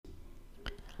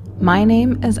My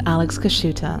name is Alex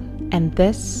Kashuta, and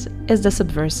this is the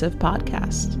Subversive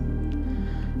Podcast.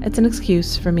 It's an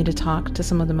excuse for me to talk to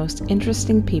some of the most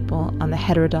interesting people on the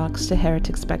heterodox to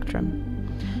heretic spectrum.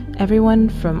 Everyone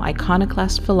from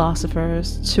iconoclast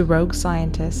philosophers to rogue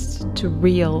scientists to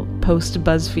real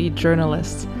post-BuzzFeed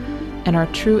journalists and our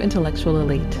true intellectual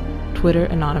elite, Twitter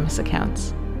anonymous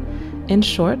accounts. In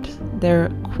short, they're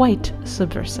quite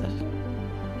subversive.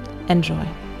 Enjoy.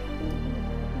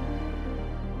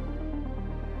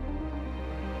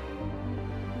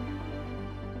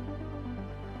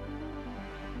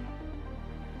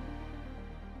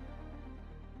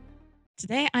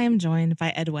 Today, I am joined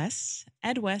by Ed West.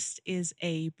 Ed West is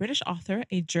a British author,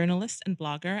 a journalist, and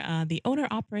blogger, the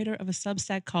owner-operator of a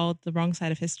Substack called The Wrong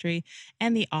Side of History,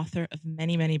 and the author of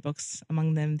many, many books,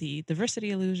 among them The Diversity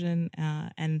Illusion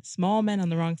and Small Men on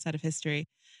the Wrong Side of History.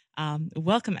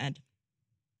 Welcome, Ed.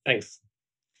 Thanks.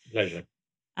 Pleasure.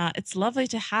 It's lovely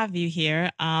to have you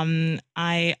here.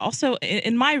 I also,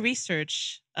 in my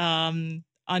research on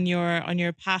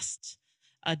your past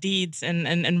deeds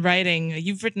and writing,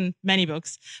 you've written many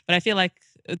books, but I feel like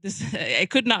this I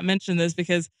could not mention this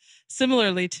because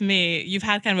similarly to me, you've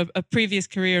had kind of a previous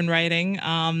career in writing.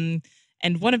 And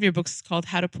one of your books is called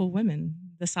How to Pull Women: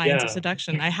 The Science of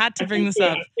Seduction. I had to bring this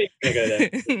up.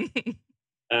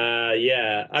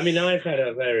 Yeah, I mean, I've had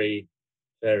a very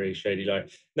shady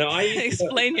life. No, I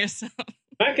explain yourself.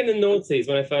 Back in the noughties,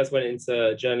 when I first went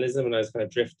into journalism, and I was kind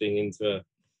of drifting into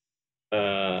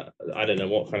I don't know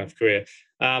what kind of career.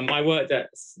 I worked at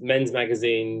men's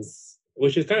magazines,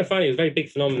 which was kind of funny. It was a very big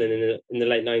phenomenon in the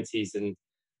late 90s and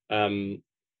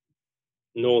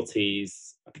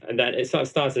noughties, and then it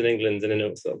started in England, and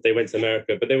then they went to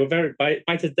America. But they were very,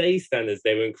 by today's standards,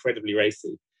 they were incredibly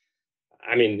racy.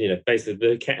 I mean,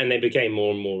 basically, and they became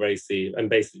more and more racy and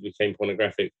basically became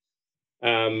pornographic.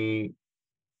 And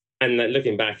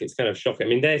looking back, it's kind of shocking. I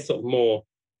mean,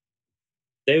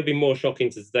 they would be more shocking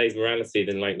to today's morality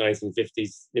than like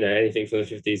 1950s, anything from the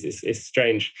 50s. It's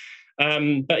strange.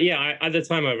 But yeah, at the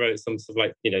time I wrote some sort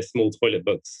of like, small toilet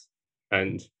books.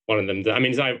 And one of them, I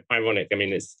mean, it's ironic. I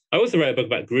mean, I also wrote a book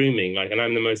about grooming, and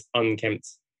I'm the most unkempt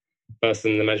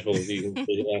person imaginable. You can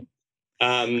see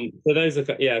that. So those are,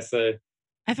 yeah, so.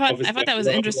 I thought that was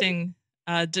interesting,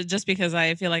 just because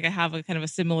I feel like I have a kind of a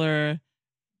similar,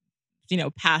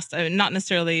 past. Not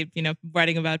necessarily,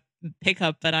 writing about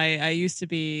pickup, but I used to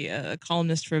be a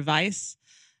columnist for Vice,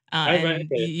 and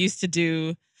used to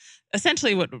do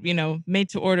essentially what made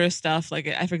to order stuff.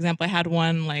 Like, for example, I had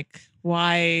one like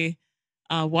why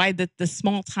the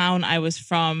small town I was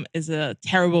from is a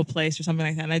terrible place or something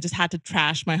like that. And I just had to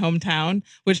trash my hometown,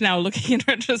 which now looking in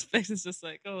retrospect is just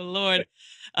like, oh Lord.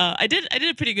 I did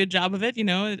a pretty good job of it.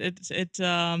 It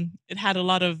had a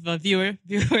lot of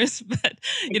viewers, but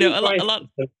a lot.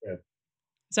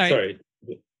 Sorry.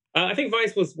 I think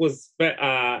Vice was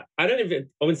I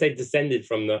wouldn't say descended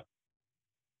from the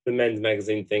men's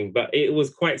magazine thing, but it was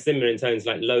quite similar in tones,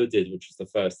 like Loaded, which was the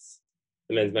first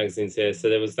the men's magazines here. So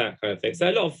there was that kind of thing. So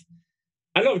a lot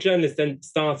of journalists then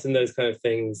start in those kind of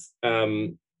things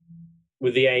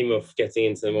with the aim of getting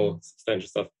into more substantial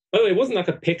stuff. By the way, it wasn't like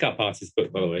a pickup artist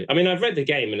book, by the way. I mean, I've read The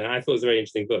Game and I thought it was a very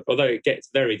interesting book, although it gets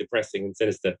very depressing and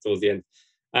sinister towards the end.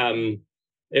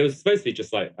 It was supposed to be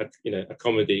just like a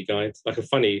comedy guide, like a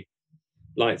funny,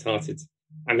 light-hearted.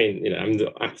 I mean, I'm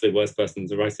the absolute worst person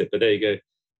to write it, but there you go.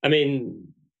 I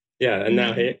mean, yeah, and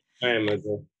now here I am as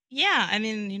a. Yeah, I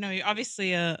mean, you're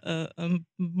obviously a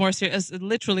more serious,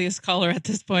 literally a scholar at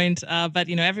this point. But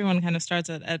everyone kind of starts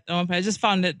at one point. I just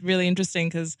found it really interesting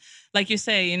because, like you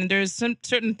say, there's some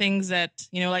certain things that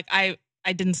like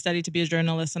I didn't study to be a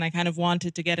journalist, and I kind of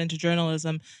wanted to get into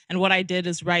journalism. And what I did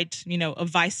is write, a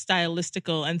Vice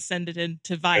stylistical and send it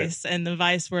into Vice, and the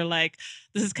Vice were like,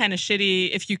 "This is kind of shitty.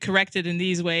 If you correct it in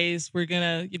these ways, we're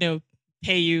gonna,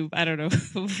 pay you, I don't know,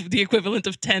 the equivalent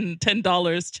of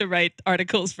 $10 to write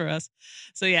articles for us."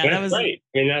 So yeah, that was great.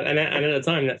 I mean, and at the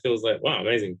time, that feels like, wow,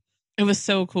 amazing. It was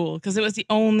so cool because it was the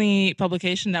only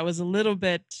publication that was a little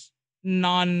bit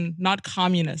not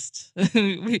communist.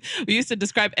 we used to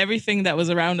describe everything that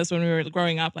was around us when we were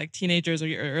growing up, like teenagers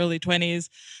or early 20s,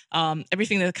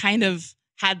 everything that kind of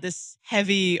had this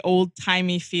heavy old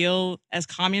timey feel as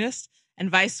communist. And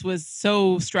Vice was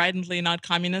so stridently not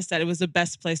communist that it was the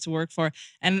best place to work for.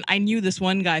 And I knew this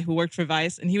one guy who worked for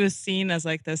Vice, and he was seen as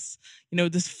like this,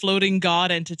 this floating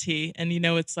god entity. And,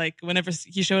 it's like whenever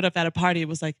he showed up at a party, it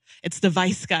was like, it's the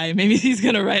Vice guy. Maybe he's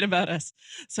going to write about us.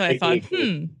 So I thought,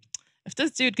 if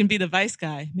this dude can be the Vice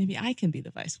guy, maybe I can be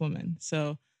the Vice woman.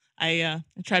 So I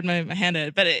tried my hand at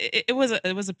it, but it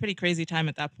was a pretty crazy time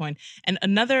at that point. And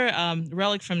another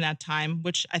relic from that time,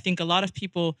 which I think a lot of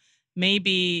people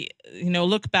maybe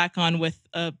look back on with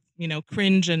a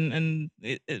cringe and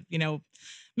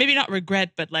maybe not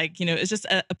regret, but like it's just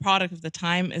a product of the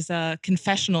time, is a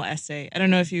confessional essay. I don't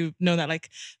know if you know that, like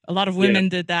a lot of Yeah. women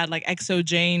did that, like XO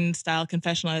Jane style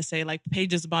confessional essay, like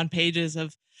pages upon pages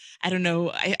of, I don't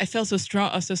know, I felt so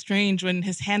strong, so strange when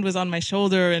his hand was on my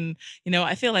shoulder, and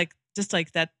I feel like just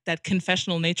like that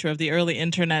confessional nature of the early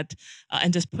internet,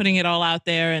 and just putting it all out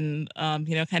there, and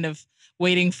kind of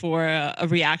waiting for a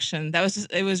reaction. That was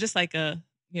just, it was just like a,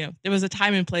 there was a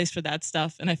time and place for that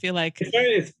stuff, and I feel like It's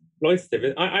very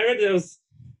exploitative. I read there was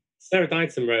Sarah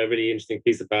Dighton wrote a really interesting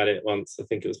piece about it once. I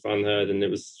think it was for Unheard, and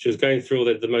she was going through all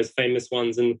the most famous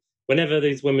ones, and whenever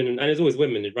these women, and it's always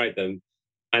women who'd write them,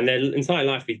 and their entire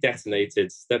life be detonated,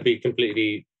 they'd be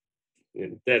completely,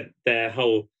 their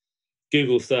whole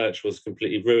Google search was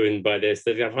completely ruined by this.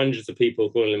 They'd have hundreds of people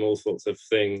calling them all sorts of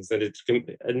things. They'd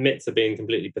admit to being a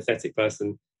completely pathetic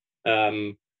person.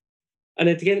 And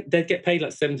they'd get paid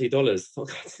like $70. Oh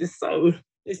God, this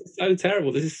is so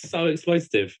terrible. This is so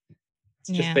exploitative. It's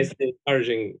just basically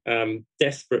encouraging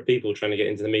desperate people trying to get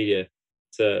into the media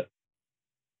to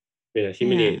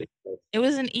humiliate. It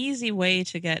was an easy way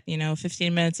to get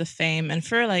 15 minutes of fame, and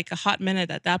for like a hot minute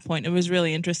at that point, it was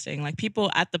really interesting. Like people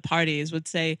at the parties would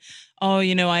say, oh,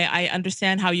 I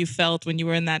understand how you felt when you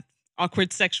were in that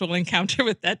awkward sexual encounter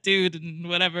with that dude and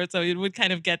whatever. So you would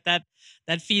kind of get that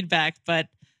feedback. But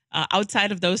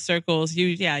outside of those circles,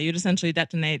 you'd essentially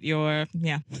detonate your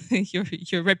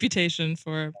your reputation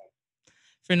for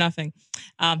nothing.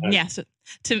 So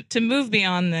to move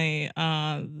beyond the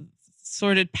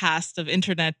sordid past of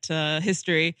internet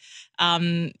history,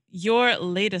 your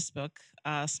latest book,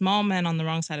 Small Men on the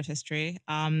Wrong Side of History,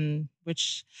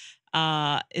 which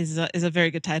is a very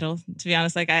good title, to be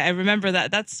honest. Like I remember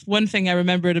that's one thing I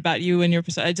remembered about you and your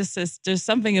persona. There's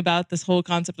something about this whole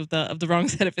concept of the wrong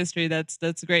side of history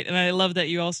that's great, and I love that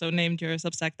you also named your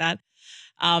Substack that.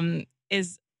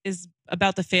 Is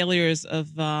about the failures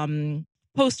of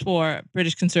post-war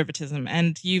British conservatism,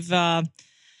 and you've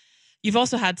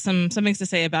also had some things to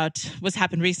say about what's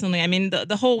happened recently. I mean,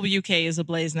 the whole UK is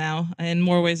ablaze now in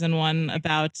more ways than one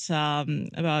about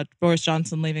Boris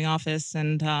Johnson leaving office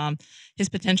and his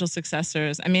potential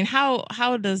successors. I mean,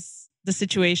 how does the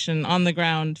situation on the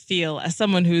ground feel as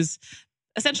someone who's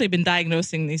essentially been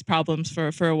diagnosing these problems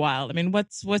for a while? I mean,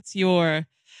 what's your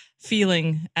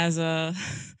feeling as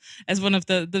one of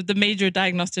the major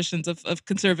diagnosticians of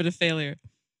conservative failure?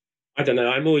 I don't know.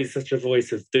 I'm always such a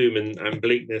voice of doom and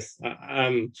bleakness.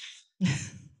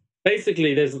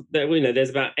 Basically, there's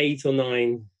about 8 or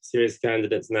 9 serious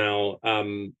candidates now.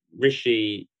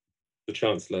 Rishi, the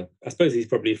Chancellor, I suppose he's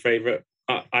probably a favourite.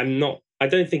 I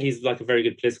don't think he's like a very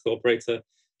good political operator.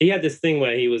 He had this thing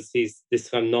where he's this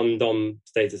kind of non-dom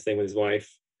status thing with his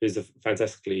wife, who's a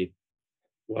fantastically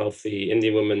wealthy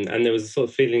Indian woman, and there was a sort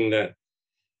of feeling that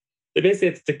they basically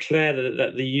had to declare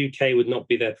that the UK would not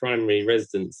be their primary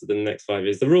residence for the next 5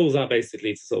 years. The rules are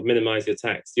basically to sort of minimize your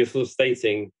tax. You're sort of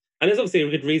stating, and there's obviously a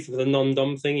good reason for the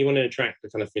non-dom thing. You want to attract the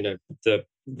kind of, the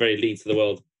very elites of the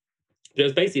world. But it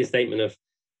was basically a statement of,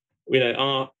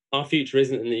 our future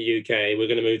isn't in the UK. We're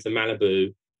going to move to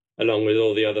Malibu along with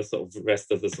all the other sort of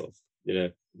rest of the sort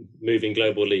of, moving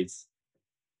global elites.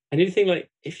 And you think, like,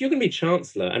 if you're going to be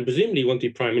chancellor and presumably you want to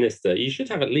be prime minister, you should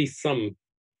have at least some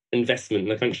investment in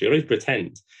the country, or at least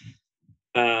pretend.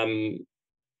 And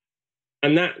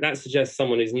that suggests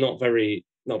someone who's not very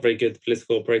good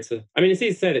political operator. I mean, it's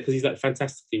easy to say that because he's like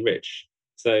fantastically rich,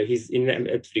 so he's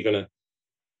inevitably going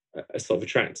to sort of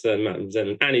attract a certain amount of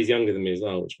resentment, and he's younger than me as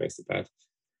well, which makes it bad.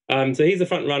 So he's the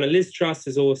front runner. Liz Truss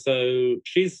is also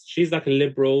she's like a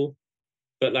liberal,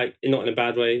 but like not in a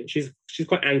bad way. She's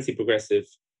quite anti-progressive,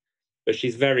 but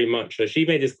she's very much. She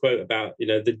made this quote about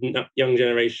the young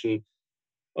generation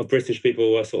of British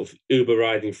people were sort of Uber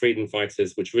riding freedom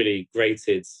fighters, which really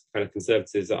grated kind of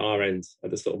conservatives at our end,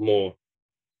 at the sort of more,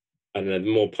 I don't know,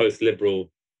 more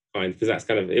post-liberal kind, because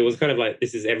it was kind of like,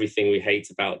 this is everything we hate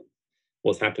about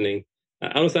what's happening.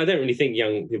 Also, I don't really think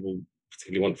young people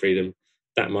particularly want freedom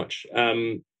that much.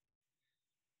 But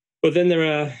then there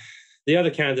are the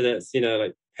other candidates,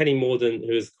 like Penny Mordaunt,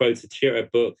 who was quoted, she wrote a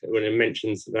book when it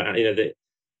mentions about,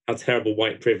 how terrible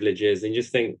white privilege is, and you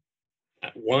just think,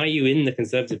 why are you in the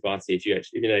Conservative Party if you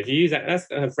actually, if you use that? That's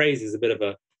her phrase is a bit of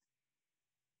a.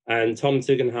 And Tom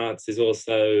Tugendhat is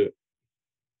also.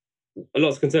 A lot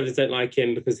of Conservatives don't like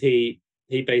him because he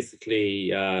basically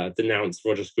denounced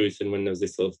Roger Scruton when there was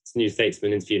this sort of New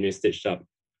Statesman interview and he was stitched up.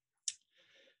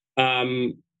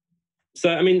 So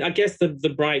I mean, I guess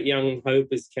the bright young hope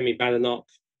is Kemi Badenoch,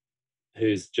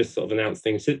 who's just sort of announced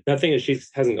things. The thing is, she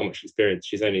hasn't got much experience.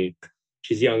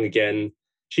 She's young again.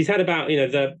 she's had about,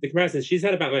 the comparison, she's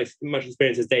had about much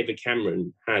experience as David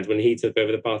Cameron had when he took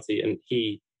over the party, and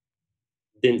he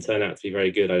didn't turn out to be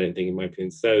very good, I don't think, in my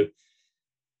opinion. So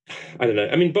I don't know.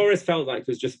 I mean, Boris felt like it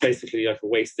was just basically like a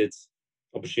wasted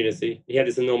opportunity. He had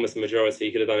this enormous majority.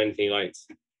 He could have done anything he liked.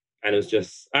 And it was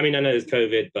just, I mean, I know there's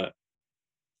COVID, but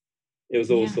it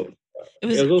was all sort of, it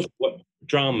was all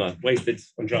drama, wasted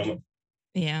on drama.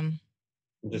 Yeah.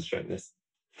 Distractness.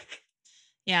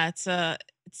 Yeah, it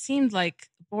seemed like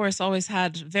Boris always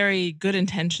had very good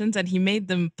intentions, and he made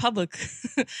them public,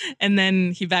 and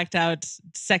then he backed out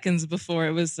seconds before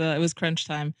it was crunch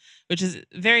time, which is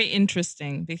very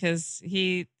interesting because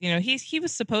he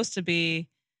was supposed to be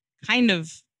kind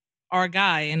of our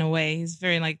guy in a way. He's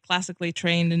very like classically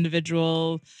trained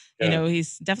individual. Yeah.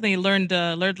 He's definitely learned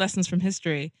lessons from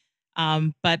history,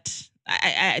 but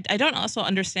I don't also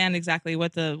understand exactly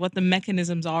what the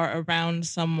mechanisms are around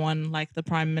someone like the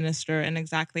prime minister and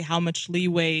exactly how much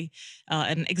leeway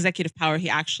and executive power he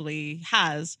actually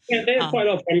has. Yeah, they have quite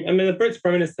a lot. I mean, the British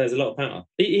prime minister has a lot of power.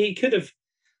 He could have.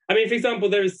 I mean, for example,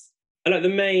 there's like the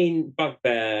main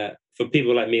bugbear for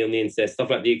people like me on the internet, stuff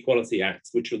like the Equality Act,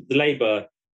 which the Labour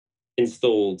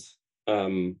installed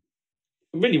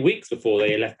really weeks before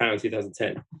they left power in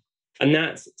 2010. And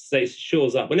that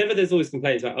shores up. Whenever there's always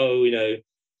complaints about,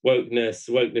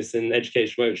 wokeness and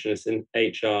education wokeness in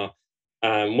HR,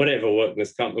 whatever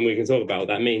wokeness comes, and we can talk about what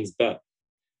that means. But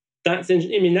that's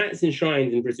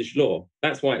enshrined in British law.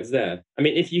 That's why it's there. I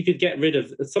mean, if you could get rid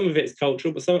of some of it's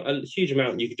cultural, but a huge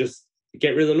amount you could just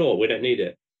get rid of the law. We don't need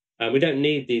it. We don't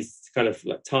need these kind of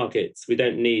like targets. We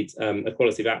don't need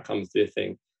equality of outcomes to be a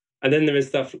thing. And then there is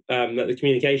stuff like the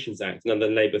Communications Act, another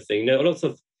Labour thing.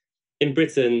 In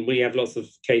Britain, we have lots of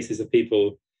cases of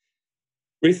people.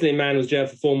 Recently, a man was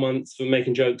jailed for 4 months for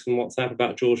making jokes on WhatsApp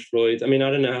about George Floyd. I mean, I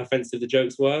don't know how offensive the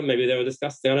jokes were. Maybe they were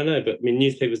disgusting. I don't know. But I mean,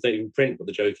 newspapers don't even print what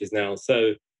the joke is now.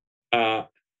 So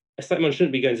someone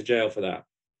shouldn't be going to jail for that.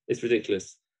 It's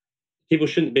ridiculous. People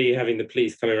shouldn't be having the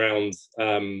police coming around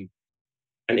and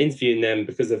interviewing them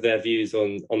because of their views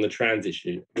on the trans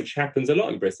issue, which happens a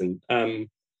lot in Britain.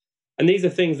 And these are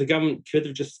things the government could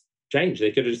have just changed.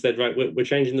 They could have just said, right, we're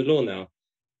changing the law now.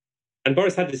 And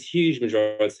Boris had this huge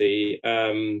majority,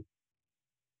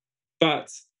 but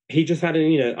he just had,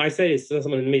 I say this to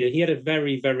someone in the media, he had a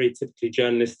very, very typically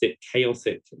journalistic,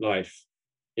 chaotic life.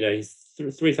 He's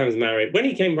 3 times married. When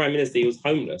he became prime minister, he was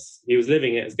homeless. He was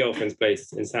living at his girlfriend's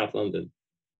place in South London,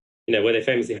 where they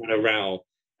famously had a row.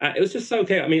 It was just so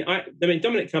chaotic. I mean,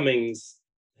 Dominic Cummings,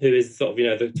 who is sort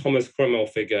of, the Thomas Cromwell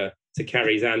figure to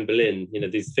carry Anne Boleyn,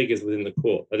 these figures within the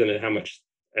court. I don't know how much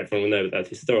everyone will know that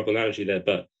historical analogy there,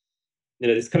 but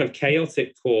this kind of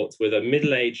chaotic court with a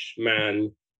middle-aged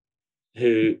man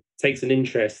who takes an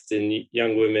interest in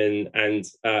young women, and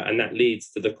that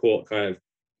leads to the court kind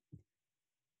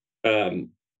of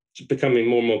becoming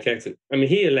more and more chaotic. I mean,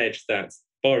 he alleged that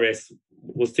Boris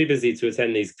was too busy to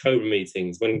attend these COBRA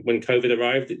meetings when COVID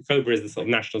arrived. COBRA is the sort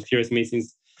of national security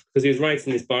meetings, because he was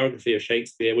writing this biography of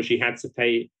Shakespeare, which he had to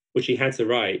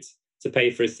write to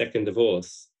pay for his second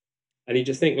divorce. And you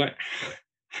just think, like,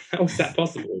 how is that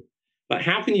possible? Like,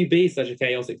 how can you be such a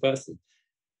chaotic person?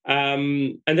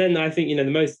 And then I think, the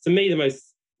most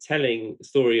telling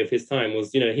story of his time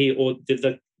was, he did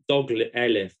the dog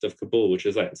airlift of Kabul, which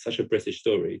was like such a British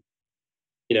story.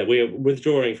 We are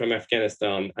withdrawing from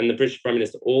Afghanistan, and the British Prime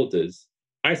Minister orders,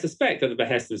 I suspect at the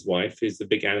behest of his wife, who's a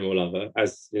big animal lover,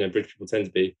 as British people tend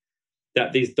to be,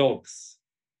 that these dogs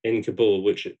in Kabul,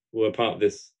 which were part of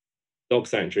this dog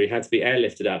sanctuary, had to be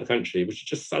airlifted out of the country, which is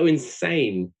just so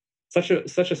insane. Such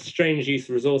a strange use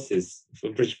of resources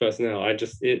for British personnel.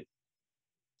 It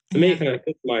kind of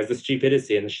epitomized the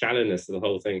stupidity and the shallowness of the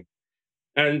whole thing.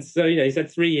 And so, he said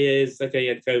 3 years, okay, he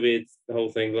had COVID, the whole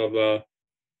thing, blah, blah.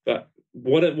 But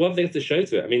what have they got to show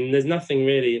to it? I mean, there's nothing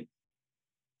really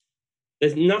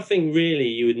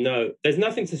you would know. There's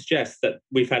nothing to suggest that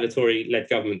we've had a Tory-led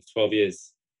government for 12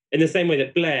 years. In the same way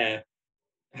that Blair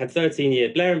had 13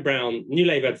 years, Blair and Brown, New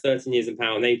Labour had 13 years in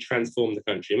power, and they transformed the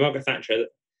country. Margaret Thatcher,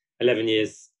 11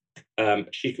 years,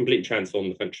 she completely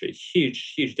transformed the country.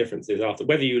 Huge, huge differences after,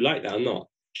 whether you like that or not.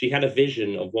 She had a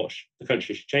vision of what the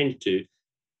country should change to.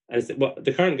 And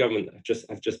the current government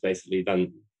have just basically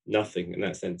done nothing in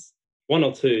that sense. 1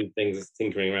 or 2 things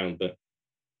tinkering around, but.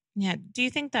 Yeah. Do you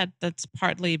think that that's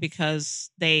partly because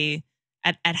they,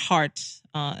 at heart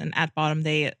and at bottom,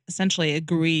 they essentially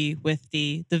agree with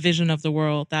the vision of the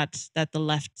world that the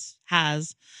left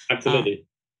has? Absolutely.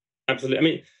 Absolutely. I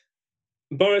mean,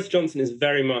 Boris Johnson is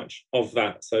very much of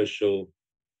that social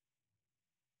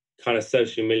kind of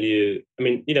social milieu. I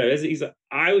mean, as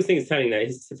I always think it's telling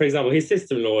that. For example, his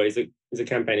sister-in-law is a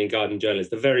campaigning Guardian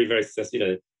journalist, a very, very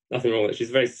successful. Nothing wrong with it. She's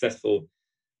a very successful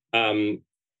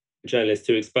journalist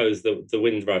to expose the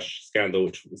Windrush scandal,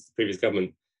 which was the previous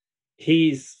government.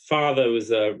 His father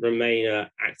was a Remainer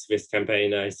activist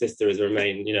campaigner. His sister is a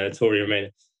Remain, a Tory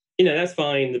Remainer. That's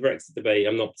fine. The Brexit debate,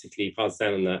 I'm not particularly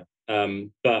partisan on that.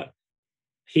 But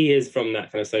he is from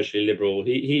that kind of socially liberal.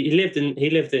 He lived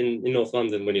in North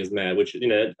London when he was mayor, which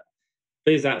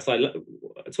he's outside.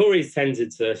 Tories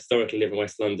tended to historically live in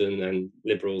West London, and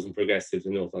liberals and progressives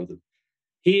in North London.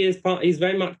 He's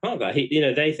very much part of that.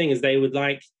 They think is they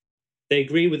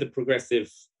agree with the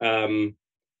progressive kind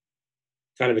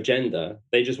of agenda.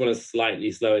 They just want to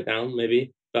slightly slow it down,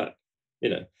 maybe. But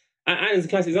and as a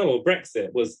classic example,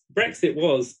 Brexit was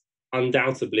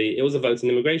undoubtedly, it was a vote on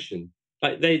immigration.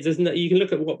 Like you can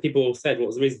look at what people said. What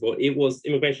was the reason for it? It was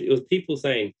immigration. It was people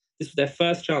saying this was their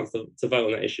first chance to vote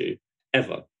on that issue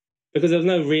ever, because there was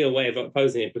no real way of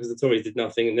opposing it because the Tories did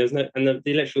nothing, and the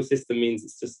electoral system means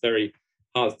it's just very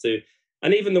hard to.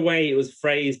 And even the way it was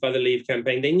phrased by the Leave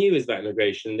campaign, they knew it was about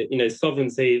immigration. That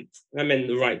sovereignty, that meant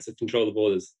the right to control the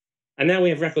borders. And now we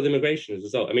have record immigration as a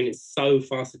result. I mean, it's so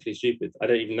farcically stupid. I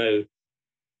don't even know.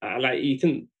 You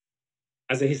can,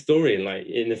 as a historian,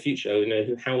 in the future,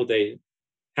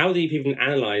 how do you even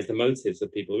analyze the motives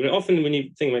of people? Often when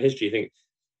you think about history, you think,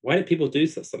 why did people do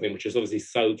something which is obviously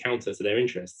so counter to their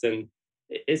interests? And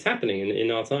it's happening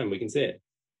in our time. We can see it.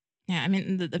 Yeah, I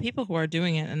mean, the people who are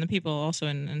doing it and the people also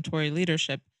in Tory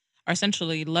leadership are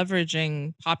essentially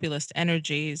leveraging populist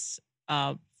energies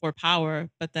for power,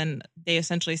 but then they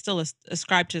essentially still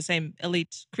ascribe to the same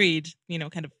elite creed,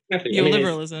 kind of Exactly.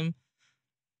 neoliberalism.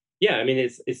 I mean,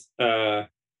 it's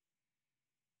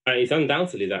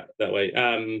undoubtedly that way.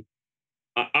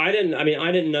 I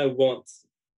don't know what.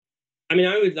 I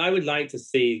mean, I would like to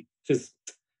see, because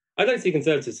I'd like to see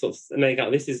conservatives sort of make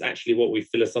out this is actually what we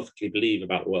philosophically believe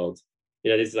about the world.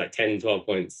 This is like 10, 12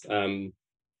 points.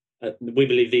 We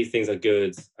believe these things are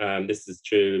good. This is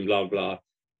true, and blah, blah.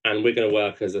 And we're going to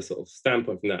work as a sort of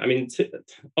standpoint from that. I mean,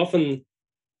 often,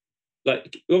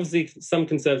 obviously, some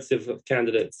conservative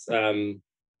candidates have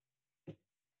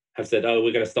said, "Oh,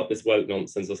 we're going to stop this woke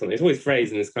nonsense" or something. It's always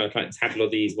phrased in this kind of like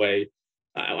tabloidese way.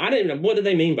 I don't even know, what do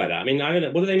they mean by that? I mean, I don't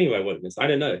know. What do they mean by wokeness? I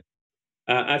don't know.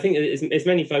 I think it's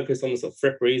mainly focused on the sort of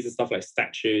fripperies and stuff like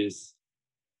statues,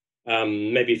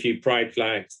 maybe a few pride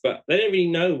flags, but they don't really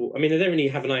know. I mean, they don't really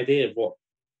have an idea of what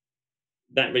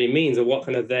that really means or what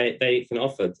kind of they can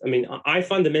offer. I mean, I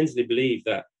fundamentally believe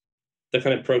that the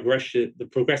kind of progressive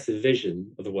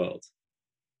vision of the world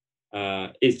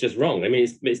is just wrong. I mean,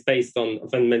 it's based on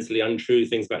fundamentally untrue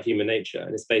things about human nature,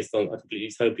 and it's based on a completely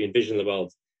utopian vision of the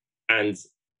world, and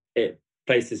it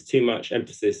places too much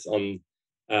emphasis on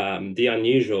the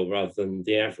unusual rather than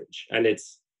the average, and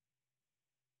it's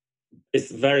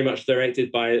very much directed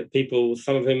by people,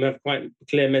 some of whom have quite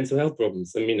clear mental health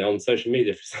problems. I mean, on social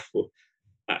media, for example.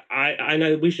 I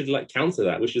know we should counter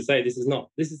that. We should say this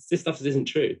stuff isn't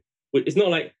true. It's not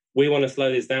like we want to slow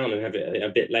this down and have it a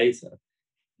bit later.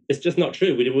 It's just not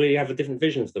true. We have a different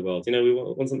vision for the world. We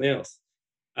want something else.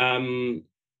 And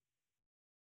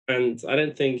I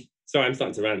don't think. Sorry, I'm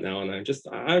starting to rant now, and I'm just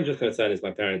going to turn this to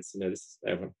my parents. This is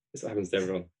everyone. This happens to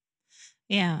everyone.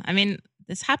 Yeah, I mean,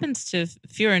 this happens to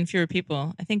fewer and fewer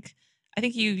people. I think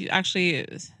you actually.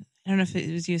 I don't know if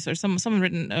it was you or someone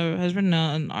has written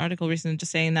an article recently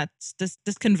just saying that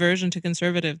this conversion to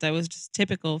conservative that was just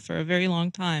typical for a very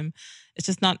long time. It's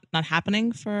just not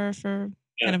happening for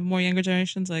kind of more younger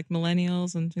generations like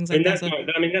millennials and things like that.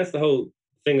 That's the whole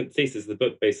thing. The thesis of the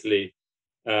book, basically,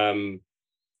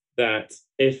 that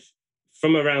if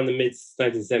from around the mid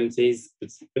 1970s,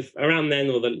 if around then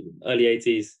or the early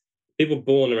 80s, people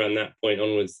born around that point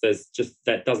onwards,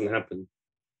 that doesn't happen.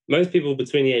 Most people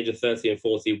between the age of 30 and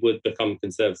 40 would become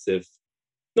conservative.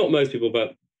 Not most people,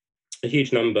 but a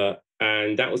huge number.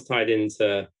 And that was tied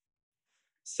into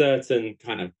certain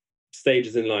kind of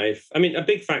stages in life. I mean, a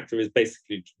big factor is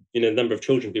basically, the number of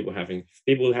children people having. If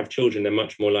people have children, they're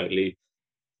much more likely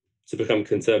to become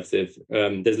conservative.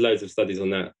 There's loads of studies on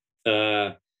that.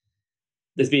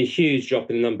 There's been a huge drop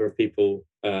in the number of people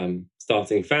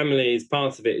starting families.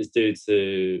 Part of it is due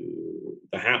to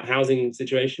the housing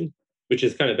situation, which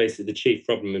is kind of basically the chief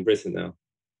problem in Britain now.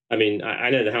 I mean, I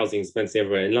know the housing is expensive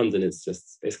everywhere. In London, it's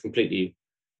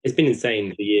been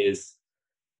insane for years.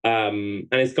 And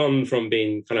it's gone from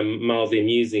being kind of mildly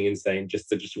amusing insane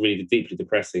to just really deeply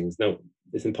depressing.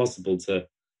 It's impossible to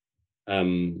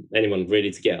anyone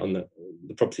really to get on the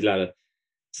property ladder.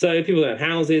 So people don't have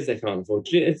houses, they can't afford.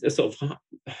 It's a sort of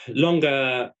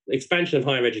longer expansion of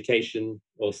higher education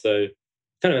also.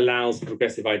 kind of allows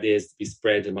progressive ideas to be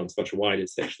spread amongst much wider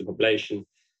section of the population.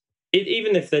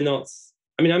 Even if they're not,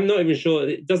 I mean, I'm not even sure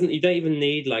it doesn't. You don't even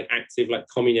need like active like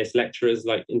communist lecturers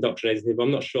like indoctrinating people.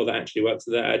 I'm not sure that actually works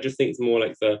with that. I just think it's more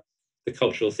like the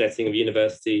cultural setting of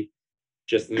university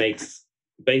just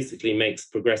basically makes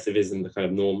progressivism the kind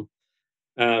of norm.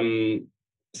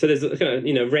 So there's a kind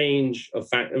of range of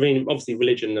fact. I mean, obviously,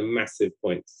 religion a massive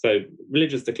point. So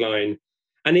religious decline,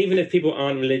 and even if people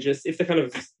aren't religious, if the kind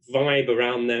of vibe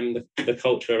around them, the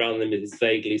culture around them is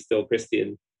vaguely still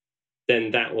Christian,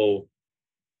 then that will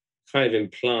kind of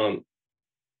implant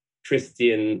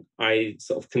Christian,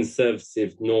 sort of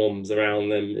conservative norms around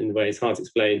them in ways hard to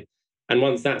explain. And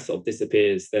once that sort of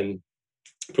disappears, then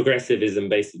progressivism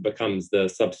basically becomes the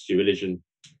substitute religion,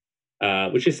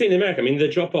 which is seen in America. I mean, the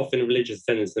drop off in religious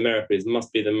attendance in America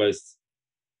must be the most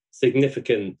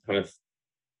significant kind of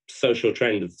social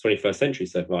trend of the 21st century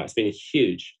so far. It's been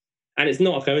huge. And it's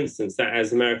not a coincidence that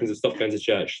as Americans have stopped going to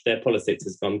church, their politics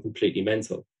has gone completely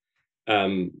mental.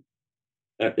 In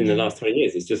the last 20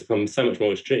 years, it's just become so much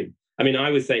more extreme. I mean, I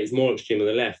would say it's more extreme on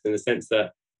the left in the sense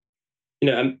that,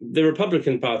 the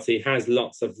Republican Party has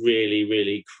lots of really,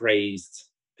 really crazed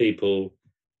people.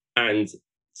 And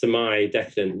to my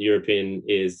decadent European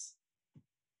is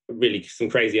really some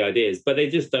crazy ideas, but they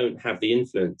just don't have the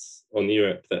influence on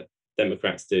Europe that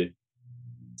Democrats do.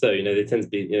 So, they tend to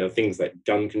be, things like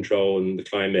gun control and the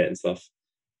climate and stuff.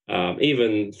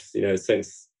 Even,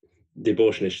 since the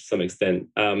abortionists to some extent.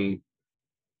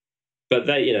 But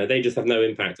they just have no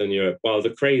impact on Europe. While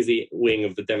the crazy wing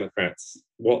of the Democrats,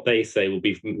 what they say will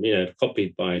be,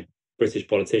 copied by British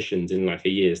politicians in like a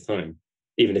year's time,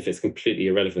 even if it's completely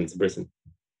irrelevant to Britain.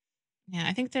 Yeah,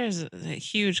 I think there's a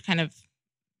huge kind of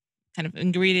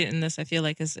ingredient in this. I feel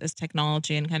like is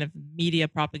technology and kind of media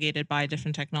propagated by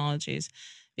different technologies,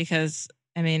 because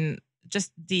I mean,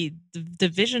 just the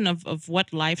vision of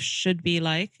what life should be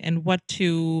like and what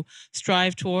to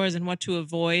strive towards and what to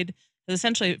avoid has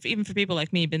essentially, even for people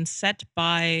like me, been set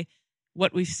by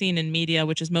what we've seen in media,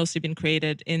 which has mostly been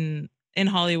created in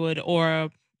Hollywood or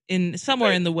in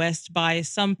somewhere in the West by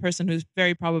some person who's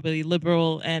very probably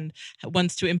liberal and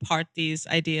wants to impart these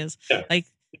ideas. Yeah. Like,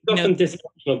 It's often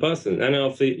dysfunctional person, and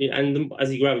obviously, and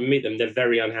as you grow up and meet them, they're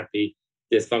very unhappy,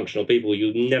 dysfunctional people.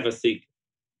 You never seek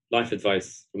life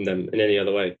advice from them in any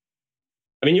other way.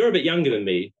 I mean, you're a bit younger than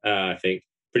me, I think.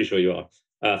 Pretty sure you are,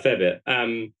 a fair bit.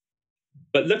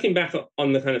 But looking back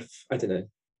on the kind of, I don't know,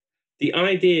 the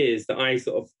ideas that I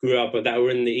sort of grew up with that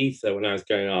were in the ether when I was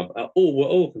growing up, were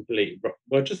all completely,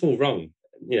 were just all wrong.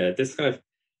 This kind of,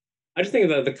 I just think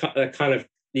of the kind of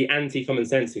the anti-common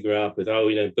sense we grew up with.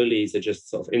 Bullies are just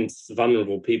sort of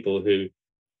vulnerable people who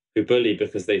bully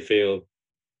because they feel,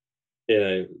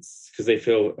 because they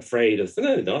feel afraid of.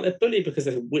 No, they're not. They're bullied because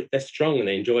they're strong and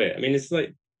they enjoy it. I mean, it's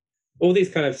like all these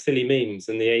kind of silly memes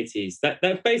in the 80s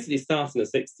that basically started in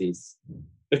the 60s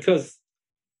because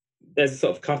there's a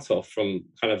sort of cutoff from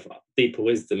kind of deeper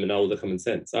wisdom and older common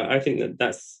sense. I think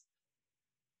that's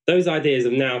those ideas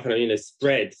have now kind of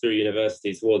spread through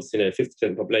universities towards 50% of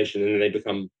the population, and then they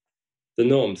become the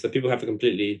norm. So people have a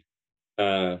completely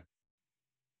I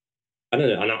don't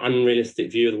know, an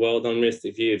unrealistic view of the world,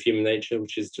 unrealistic view of human nature,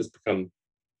 which has just become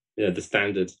the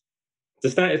standard. The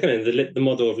standard, kind of the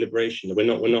model of liberation. We're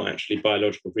not actually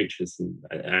biological creatures and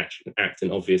act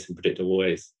in obvious and predictable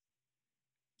ways.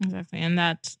 Exactly, and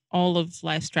that all of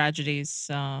life's tragedies,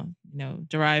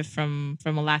 derive from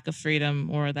a lack of freedom,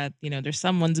 or that there's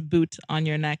someone's boot on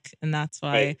your neck, and that's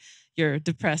why Right. you're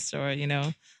depressed, or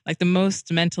like the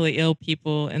most mentally ill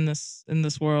people in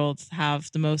this world have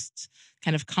the most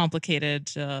kind of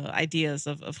complicated ideas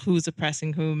of who's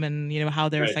oppressing whom, and how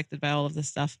they're Right. affected by all of this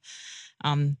stuff.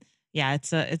 Um, yeah,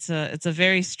 it's a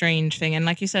very strange thing, and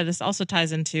like you said, this also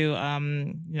ties into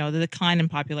the decline in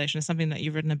population is something that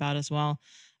you've written about as well.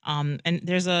 And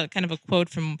there's a kind of a quote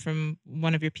from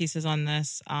one of your pieces on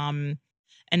this, and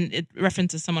it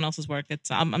references someone else's work.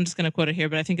 I'm just going to quote it here,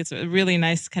 but I think it's a really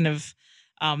nice kind of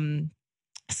um,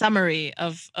 summary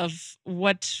of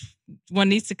what one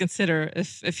needs to consider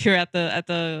if you're at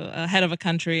the head of a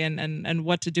country, and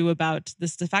what to do about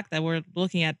the fact that we're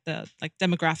looking at the like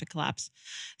demographic collapse.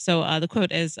 So the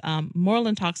quote is,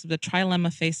 Moreland talks of the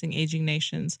trilemma facing aging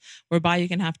nations, whereby you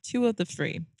can have two of the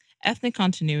three: ethnic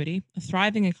continuity, a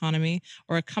thriving economy,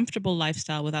 or a comfortable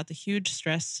lifestyle without the huge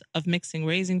stress of mixing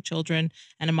raising children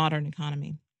and a modern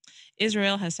economy.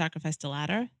 Israel has sacrificed the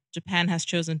latter. Japan has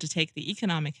chosen to take the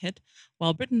economic hit,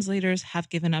 while Britain's leaders have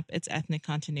given up its ethnic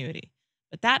continuity.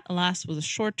 But that, alas, was a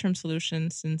short term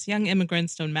solution, since young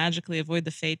immigrants don't magically avoid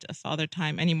the fate of father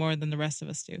time any more than the rest of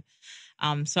us do.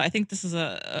 So I think this is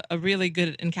a really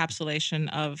good encapsulation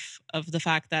of the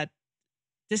fact that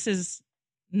this is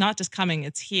not just coming,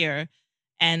 it's here.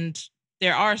 And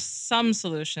there are some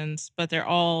solutions, but they're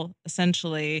all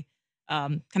essentially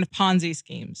kind of Ponzi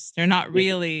schemes. They're not Yeah.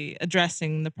 really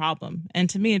addressing the problem. And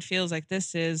to me, it feels like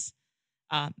this is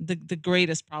the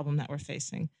greatest problem that we're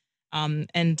facing.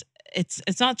 And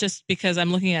it's not just because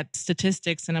I'm looking at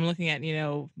statistics and I'm looking at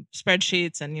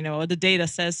spreadsheets and the data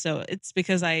says so. It's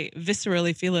because I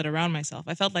viscerally feel it around myself.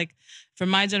 I felt like for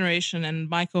my generation and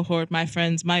my cohort, my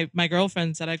friends, my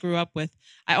girlfriends that I grew up with,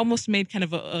 I almost made kind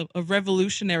of a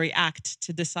revolutionary act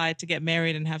to decide to get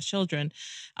married and have children,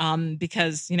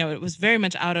 because it was very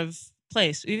much out of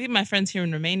place. Even my friends here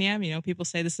in Romania, people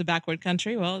say this is a backward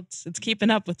country. Well, it's keeping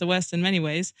up with the West in many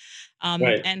ways,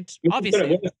 Right. and It's got it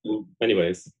obviously, worse in many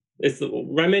ways.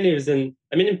 Romania is in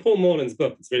Paul Morland's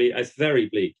book, it's very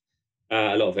bleak,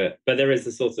 a lot of it. But there is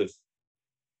a sort of,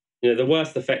 the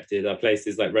worst affected are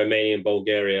places like Romania and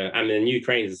Bulgaria. I mean,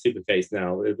 Ukraine is a super case now,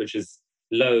 which is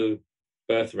low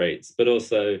birth rates, but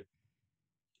also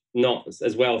not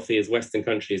as wealthy as Western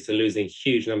countries, so losing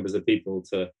huge numbers of people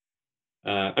to.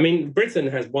 Britain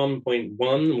has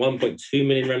 1.2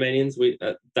 million Romanians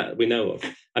that we know of.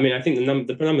 I think the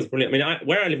numbers probably.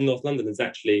 Where I live in North London is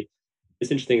actually,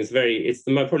 it's interesting. It's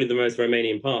probably the most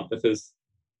Romanian part, because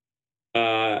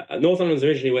North London was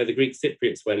originally where the Greek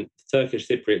Cypriots went. The Turkish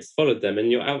Cypriots followed them,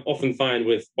 and you'll often find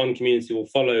with one community will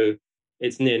follow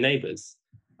its near neighbours.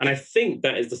 And I think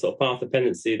that is the sort of path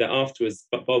dependency that afterwards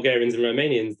Bulgarians and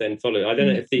Romanians then follow. I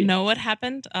don't know if know what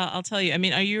happened. I'll tell you. I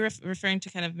mean, are you referring to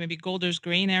kind of maybe Golders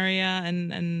Green area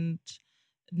and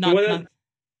not well, not?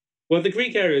 Well, the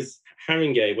Greek area is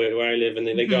Haringey, where I live, and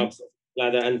they go Mhm. up sort of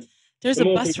ladder. And There's the a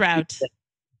more bus people, route.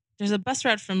 There's a bus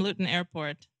route from Luton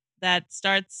Airport that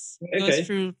goes okay,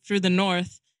 through the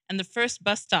north, and the first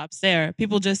bus stops there.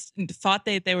 People just thought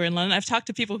they were in London. I've talked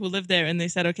to people who live there, and they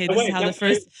said, okay, oh this is wait, how the that's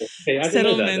very first interesting. Okay, I didn't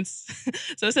know that.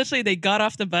 settlements. So essentially, they got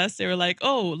off the bus. They were like,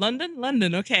 oh, London,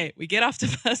 London. Okay, we get off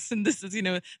the bus, and this is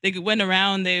they went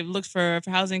around. They looked for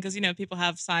housing because people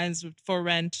have signs for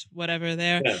rent, whatever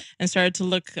there, Yeah. and started to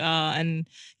look. And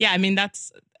yeah, I mean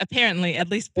that's apparently at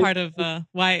least part of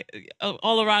why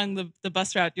all around the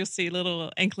bus route you'll see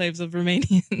little enclaves of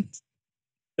Romanians.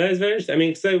 That is very interesting. I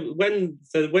mean, so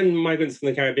when migrants from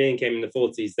the Caribbean came in the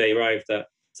 40s, they arrived at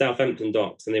Southampton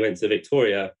docks and they went to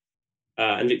Victoria,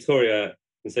 and Victoria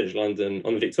in central London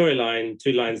on the Victoria line,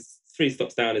 2 lines, 3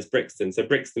 stops down is Brixton. So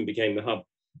Brixton became the hub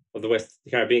of the West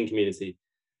Caribbean community.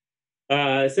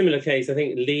 A similar case, I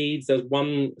think Leeds. There was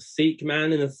one Sikh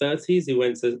man in the 30s who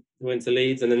went to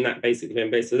Leeds, and then that basically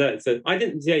became based. So I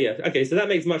didn't. Yeah. Okay, so that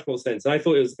makes much more sense. I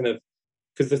thought it was kind of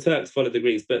because the Turks followed the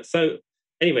Greeks, but so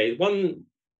anyway,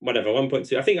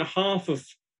 1.2. I think a half of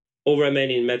all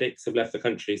Romanian medics have left the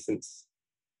country since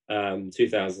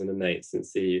 2008,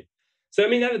 since the EU. So at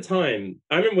the time,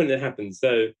 I remember when it happened.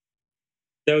 So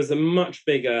there was a much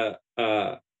bigger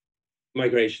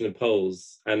migration of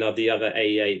Poles and of the other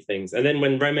A8 things. And then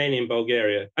when Romania and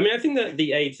Bulgaria, I think that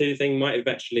the A2 thing might have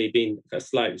actually been a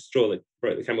slight straw that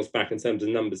broke the camel's back in terms of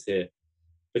numbers here,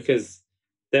 because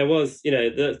there was,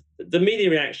 the media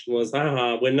reaction was,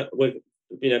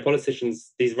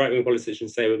 politicians, these right-wing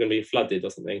politicians say we're going to be flooded or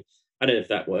something. I don't know if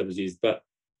that word was used, but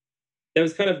there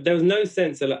was no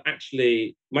sense that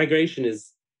actually migration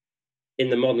is in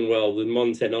the modern world with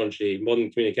modern technology,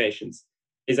 modern communications,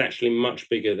 is actually much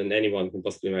bigger than anyone can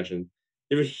possibly imagine.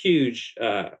 There are huge,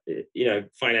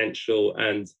 financial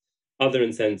and other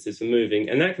incentives for moving,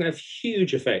 and that can have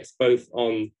huge effects both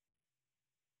on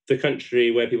the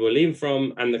country where people are leaving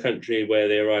from and the country where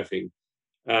they're arriving.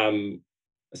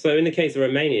 So in the case of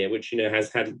Romania, which has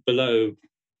had below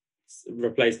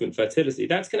replacement fertility,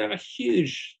 that's going to have a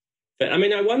huge.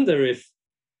 I wonder if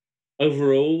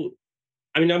overall,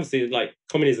 obviously, like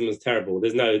communism was terrible.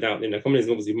 There's no doubt.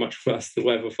 Communism obviously much worse than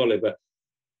whatever followed. But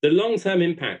the long-term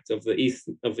impact of the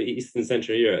Eastern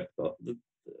Central Europe, the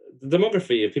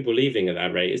demography of people leaving at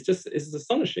that rate is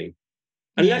astonishing.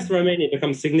 Unless Romania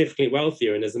becomes significantly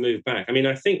wealthier and there's a move back.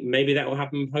 I think maybe that will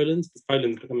happen in Poland, because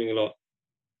Poland's becoming a lot.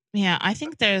 Yeah, I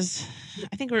think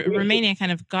Romania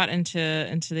kind of got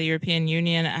into the European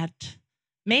Union at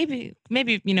maybe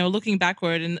looking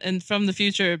backward and from the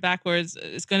future backwards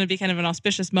is going to be kind of an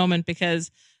auspicious moment,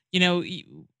 because it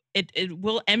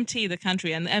will empty the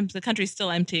country, and the country is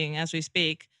still emptying as we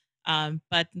speak.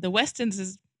 But the Westons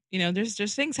is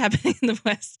there's things happening in the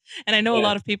West, and I know a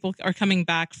lot of people are coming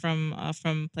back from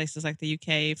places like the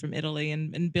UK, from Italy,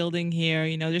 and building here.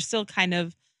 There's still kind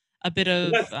of a bit of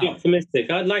That's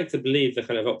optimistic. I'd like to believe the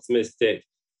kind of optimistic.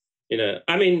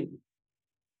 I'm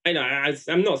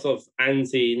not sort of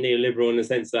anti-neoliberal in the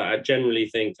sense that I generally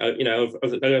think,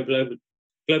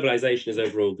 globalization is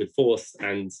overall good force,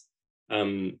 and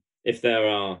if there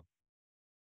are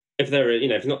if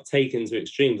it's not taken to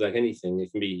extremes like anything,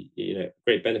 it can be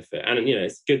great benefit. And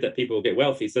it's good that people get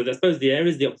wealthy. So I suppose there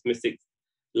is the optimistic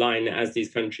line that as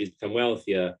these countries become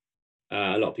wealthier,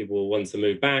 a lot of people will want to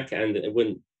move back, and it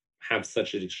wouldn't have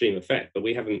such an extreme effect. But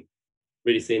we haven't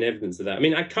really seen evidence of that. I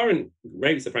mean, at current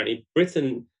rates, apparently,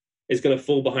 Britain is going to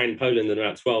fall behind Poland in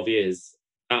about 12 years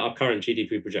at our current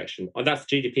GDP projection. That's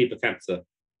GDP per capita.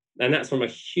 And that's from a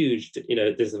huge,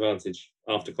 disadvantage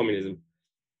after communism.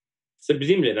 So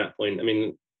presumably at that point, I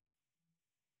mean,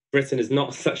 Britain is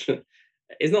not such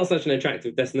an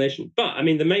attractive destination. But I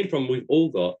mean, the main problem we've all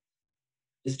got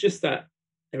is just that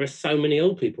there are so many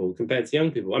old people compared to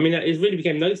young people. I mean, it really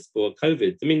became noticeable at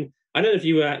COVID. I mean, I don't know if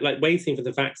you were like waiting for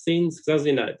the vaccines, because I was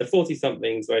in the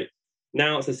 40-somethings, right?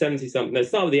 Now it's the 70-something. They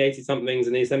start with the 80-somethings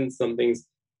and the 70-somethings.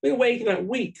 We were waiting like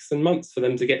weeks and months for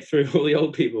them to get through all the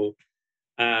old people.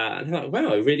 And I'm like,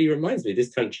 wow, it really reminds me of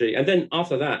this country. And then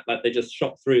after that, like they just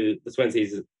shot through the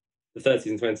 20s, the 30s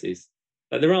and 20s.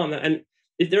 Like there aren't, and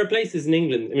if there are places in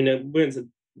England, I mean, we went to,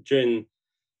 during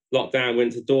lockdown,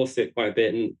 went to Dorset quite a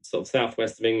bit and sort of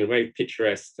southwest of England, very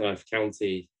picturesque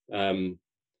county. You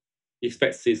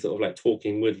expect to see sort of like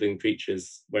talking woodland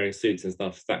creatures wearing suits and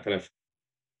stuff. That kind of,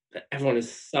 everyone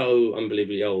is so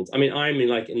unbelievably old. I mean, I'm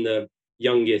in the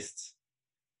youngest,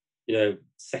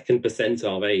 second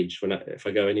percentile of age if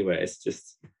I go anywhere.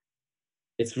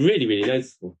 It's really, really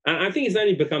noticeable. And I think it's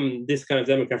only become, this kind of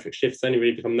demographic shift's only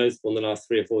really become noticeable in the last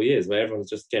 3 or 4 years, where everyone's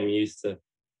just getting used to.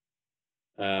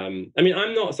 I mean,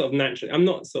 I'm not sort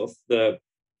of the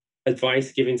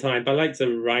advice giving type. I like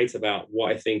to write about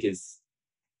what I think is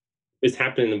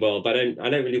happening in the world, but I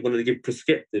don't really want to give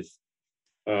prescriptive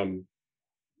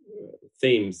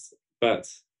themes. But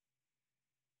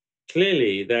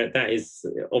clearly that is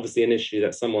obviously an issue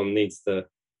that someone needs to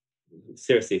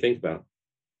seriously think about.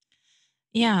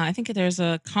 Yeah, I think there's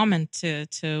a comment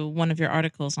to one of your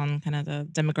articles on kind of the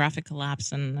demographic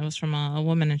collapse, and it was from a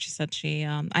woman, and she said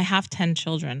I have 10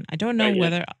 children. I don't know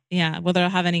Right, yeah. whether I'll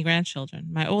have any grandchildren.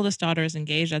 My oldest daughter is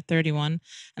engaged at 31,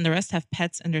 and the rest have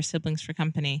pets and their siblings for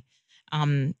company. I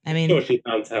mean, Sure, she's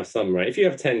bound to have some, right? If you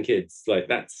have 10 kids, like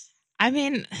that's I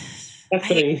mean,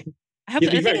 something I hope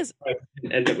you'd be the thing very is, surprised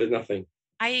and end up with nothing.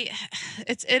 I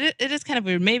it is kind of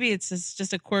weird. Maybe it's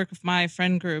just a quirk of my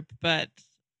friend group, but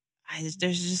there's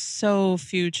just so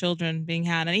few children being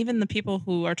had, and even the people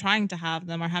who are trying to have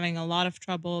them are having a lot of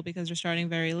trouble because they're starting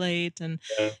very late, and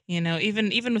Yeah.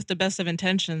 even with the best of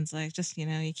intentions, like just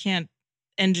you can't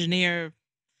engineer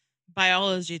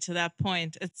biology to that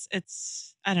point.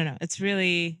 It's I don't know. It's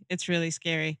really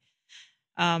scary.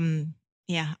 Um,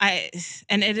 yeah,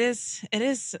 and it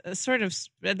is sort of,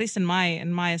 at least in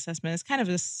my assessment, it's kind of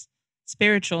this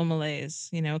spiritual malaise,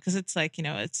 because it's like,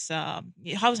 it's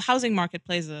housing market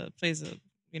plays a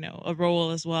a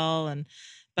role as well, and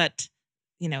but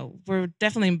we're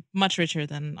definitely much richer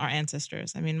than our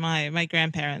ancestors. I mean, my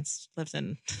grandparents lived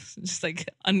in just like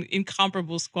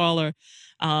incomparable squalor,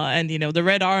 and the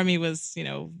Red Army was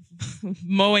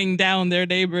mowing down their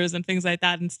neighbors and things like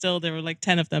that, and still there were like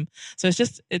 10 of them. So it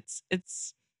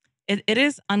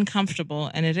is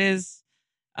uncomfortable, and it is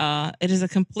a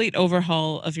complete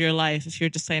overhaul of your life if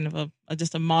you're just saying of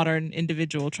just a modern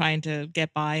individual trying to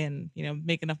get by and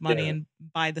make enough money Yeah. and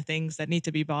buy the things that need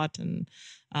to be bought and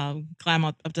climb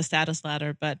up the status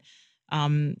ladder. But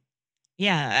um,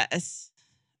 yeah,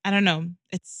 I don't know.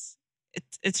 It's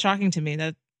shocking to me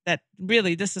that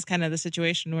really this is kind of the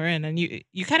situation we're in, and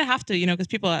you kind of have to, because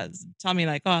people tell me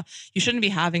like, oh, you shouldn't be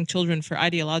having children for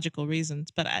ideological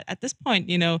reasons, but at this point,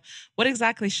 what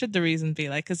exactly should the reason be?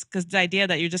 Like, because the idea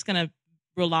that you're just gonna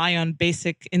rely on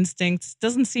basic instincts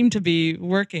doesn't seem to be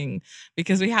working,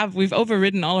 because we've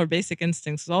overridden all our basic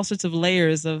instincts with all sorts of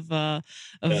layers of Yeah.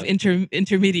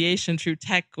 intermediation through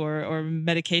tech or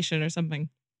medication or something.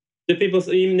 Do people,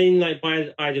 so you mean like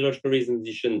by ideological reasons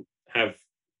you shouldn't have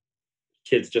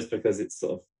kids just because it's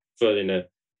sort of for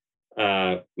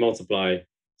multiply,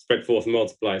 spread forth and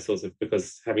multiply, sort of,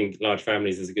 because having large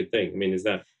families is a good thing? I mean, is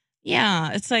that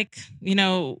Yeah, it's like,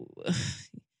 you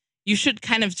should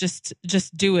kind of just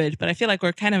do it, but I feel like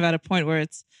we're kind of at a point where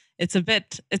it's a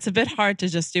bit hard to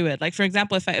just do it. Like, for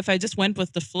example, if I just went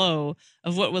with the flow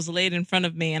of what was laid in front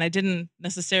of me, and I didn't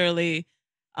necessarily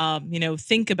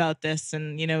think about this,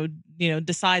 and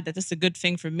decide that this is a good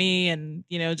thing for me, and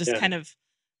just yeah? kind of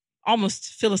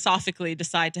almost philosophically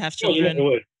decide to have Well, you never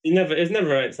children. would. It's never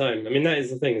the right time. I mean, that is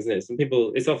the thing, isn't it? Some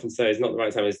people, it's often say it's not the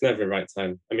right time. It's never the right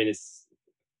time. I mean, it's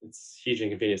huge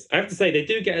inconvenience. I have to say, they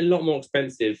do get a lot more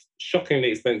expensive, shockingly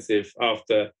expensive,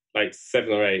 after like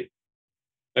 7 or 8.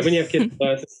 Like when you have kids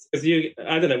first, because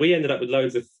I don't know, we ended up with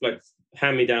loads of like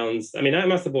hand-me-downs. I mean, I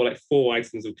must have bought like 4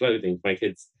 items of clothing for my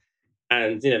kids,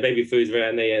 and baby food's rare,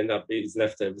 and they end up eating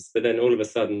leftovers. But then all of a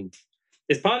sudden,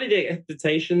 it's partly the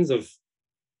expectations of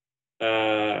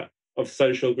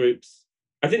social groups.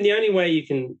 I think the only way you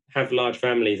can have large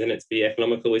families and it to be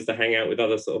economical is to hang out with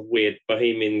other sort of weird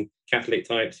bohemian Catholic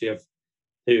types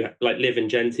who like live in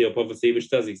genteel poverty, which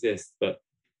does exist. But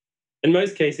in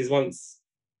most cases, once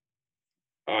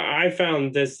I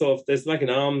found there's like an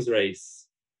arms race.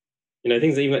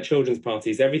 Things even like children's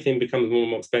parties, everything becomes more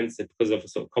and more expensive because of a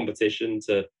sort of competition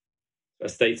to a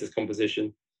status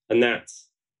composition. And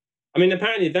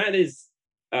apparently that is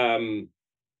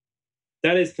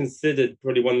considered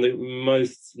probably one of the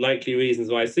most likely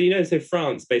reasons why. So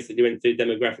France basically went through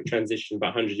demographic transition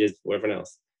about 100 years before everyone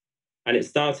else. And it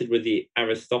started with the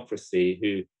aristocracy,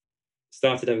 who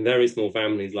started having very small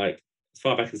families, like as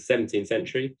far back as the 17th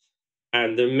century.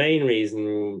 And the main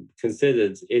reason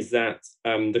considered is that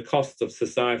the cost of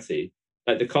society,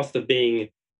 like the cost of going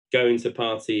to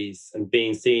parties and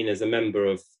being seen as a member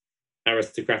of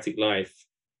aristocratic life,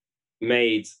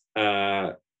 made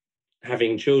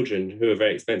having children, who are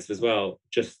very expensive as well,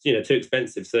 just too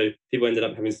expensive. So people ended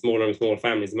up having smaller and smaller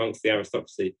families amongst the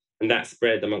aristocracy, and that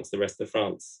spread amongst the rest of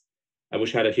France,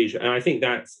 which had a huge. And I think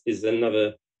that is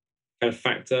another kind of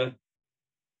factor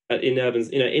in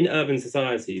urban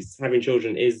societies. Having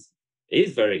children is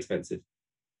very expensive.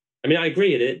 I mean, I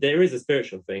agree. There is a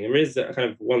spiritual thing. There is a kind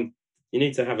of one. You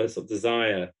need to have a sort of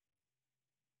desire.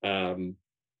 I don't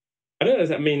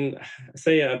know. I mean,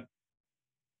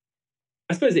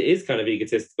 I suppose it is kind of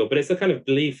egotistical, but it's a kind of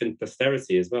belief in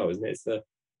posterity as well, isn't it?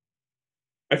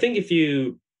 I think if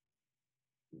you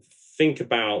think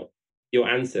about your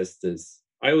ancestors,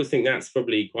 I always think that's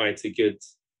probably quite a good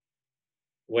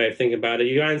way of thinking about it.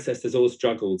 Your ancestors all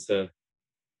struggled for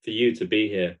you to be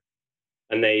here.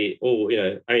 And they all,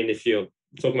 if you're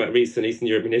talking about recent Eastern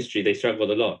European history, they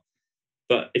struggled a lot.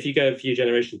 But if you go a few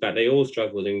generations back, they all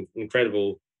struggled in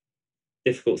incredible,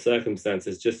 difficult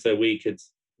circumstances just so we could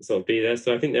sort of be there.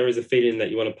 So I think there is a feeling that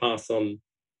you want to pass on,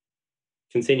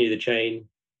 continue the chain,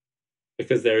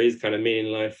 because there is kind of meaning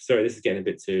in life. Sorry, this is getting a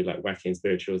bit too like wacky and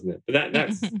spiritual, isn't it? But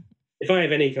that's if I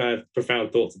have any kind of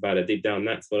profound thoughts about it deep down,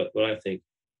 that's what I think.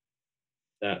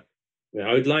 That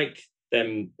I would like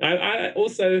them. I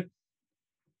also,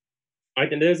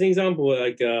 there's an example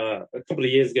like a couple of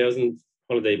years ago, I was on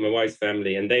holiday with my wife's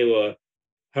family, and her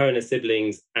and her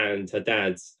siblings and her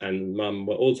dads and mum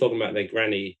were all talking about their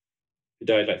granny who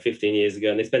died like 15 years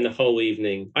ago. And they spent the whole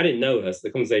evening. I didn't know her, so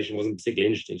the conversation wasn't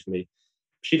particularly interesting for me.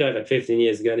 She died like 15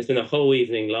 years ago, and they spent the whole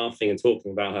evening laughing and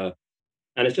talking about her.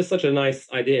 And it's just such a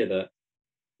nice idea that,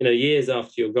 years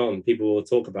after you're gone, people will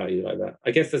talk about you like that.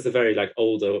 I guess that's a very like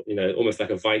older, almost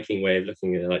like a Viking way of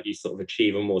looking at it. Like you sort of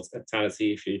achieve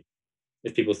immortality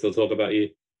if people still talk about you.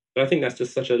 But I think that's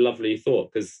just such a lovely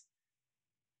thought, because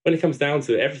when it comes down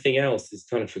to it, everything else is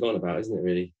kind of forgotten about, isn't it,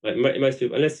 really? Like most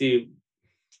people, unless you,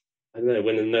 I don't know,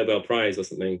 win a Nobel Prize or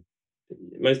something,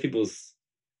 most people's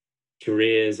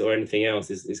careers or anything else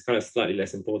is kind of slightly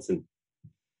less important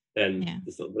than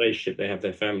the sort of relationship they have with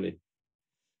their family.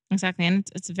 Exactly. And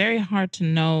it's very hard to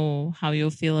know how you'll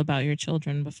feel about your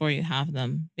children before you have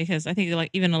them. Because I think like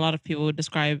even a lot of people would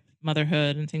describe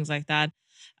motherhood and things like that.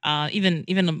 Even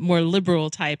more liberal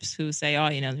types who say, oh,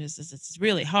 it's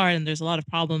really hard and there's a lot of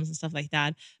problems and stuff like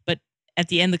that. But at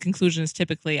the end, the conclusion is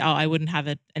typically, oh, I wouldn't have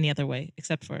it any other way,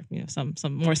 except for some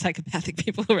more psychopathic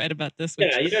people who write about this.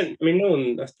 Yeah, you don't. I mean, no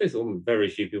one. I suppose very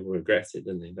few people regret it,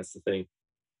 don't they? That's the thing.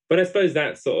 But I suppose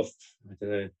that's sort of, I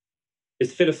don't know.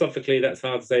 It's philosophically that's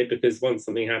hard to say, because once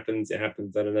something happens, it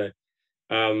happens. I don't know.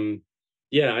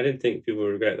 Yeah, I didn't think people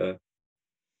would regret that.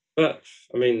 But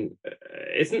I mean,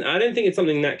 I don't think it's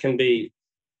something that can be,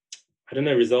 I don't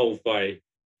know, resolved by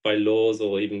laws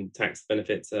or even tax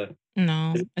benefits.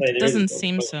 No, it doesn't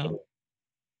seem so.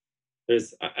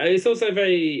 It's also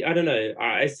very, I don't know,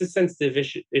 it's a sensitive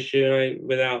issue.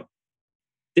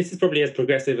 This is probably as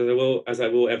progressive as I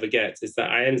will ever get. Is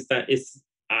that I understand? It's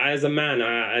as a man,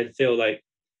 I feel like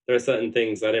there are certain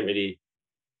things I don't really.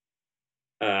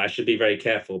 I should be very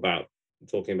careful about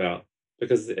talking about,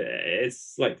 because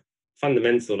it's like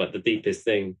fundamental, like the deepest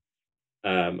thing.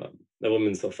 The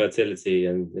woman's sort of fertility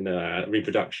and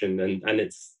reproduction, and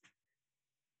it's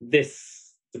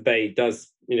this debate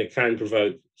does can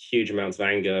provoke huge amounts of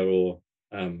anger or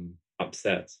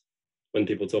upset when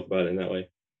people talk about it in that way.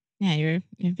 Yeah, you're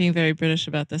being very British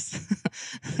about this.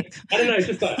 I don't know. It's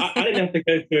just like I didn't have to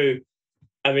go through.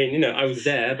 I mean, I was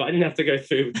there, but I didn't have to go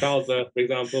through childbirth, for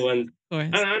example. And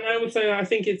I would say I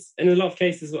think it's in a lot of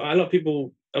cases, a lot of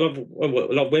people, a lot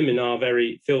of women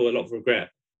feel a lot of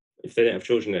regret if they don't have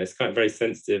children. It's kind of very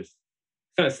sensitive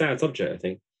kind of sad subject, I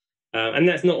think. And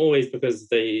that's not always because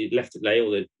they left it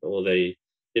late or they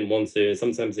didn't want to.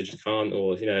 Sometimes they just can't,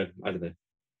 or I don't know.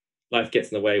 Life gets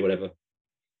in the way, whatever.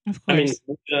 Of I mean,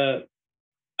 course.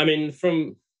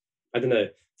 from I don't know.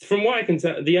 From what I can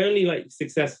tell, the only like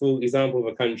successful example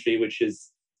of a country which has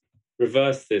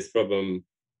reversed this problem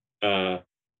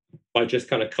by just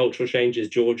kind of cultural change is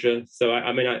Georgia. So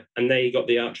and they got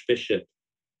the archbishop.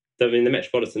 I mean, the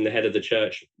metropolitan, the head of the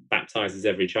church, baptizes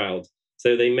every child.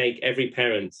 So they make every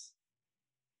parent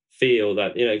feel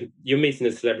that you're meeting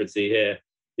a celebrity here.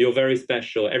 You're very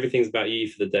special. Everything's about you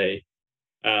for the day.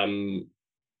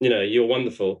 You're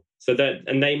wonderful. So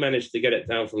and they managed to get it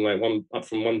down from up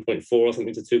from 1.4 or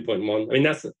something to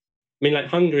 2.1. Like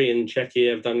Hungary and Czechia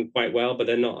have done quite well, but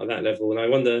they're not at that level.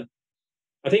 And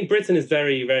I think Britain is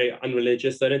very, very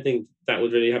unreligious. So I don't think that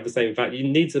would really have the same impact. You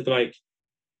need to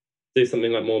do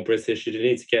something like more British. You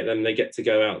need to get them. They get to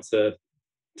go out to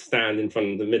stand in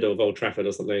front of the middle of Old Trafford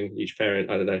or something. Each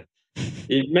parent, I don't know.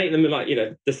 You make them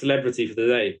the celebrity for the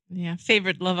day. Yeah,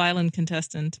 favorite Love Island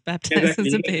contestant baptized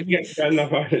as a baby.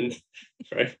 Love Island,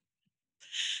 right?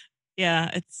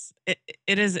 Yeah,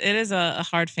 it is a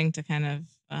hard thing to kind of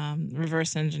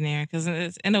reverse engineer, because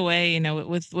it's in a way,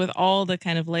 with all the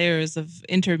kind of layers of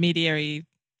intermediary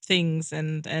things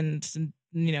and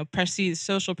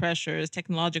social pressures,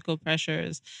 technological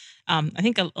pressures. I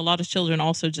think a lot of children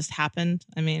also just happened.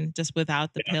 I mean, just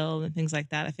without the pill and things like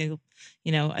that. I think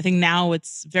now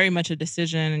it's very much a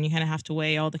decision, and you kind of have to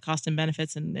weigh all the costs and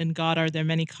benefits. And God, are there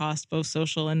many costs, both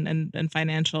social and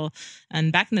financial?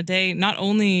 And back in the day, not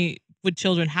only would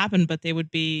children happen, but they would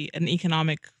be an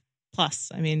economic plus.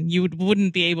 I mean, you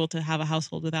wouldn't be able to have a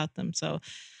household without them. So,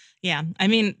 yeah, I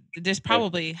mean, there's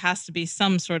probably has to be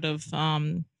some sort of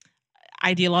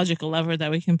ideological lever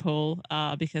that we can pull,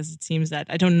 because it seems that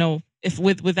I don't know if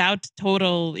without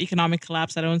total economic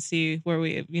collapse, I don't see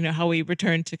where how we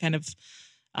return to kind of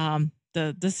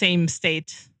the same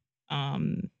state.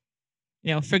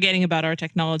 Forgetting about our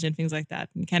technology and things like that,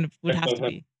 and kind of would have to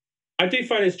be. I do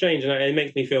find it strange, and it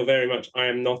makes me feel very much I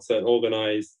am not an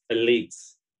organized elite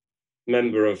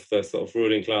member of the sort of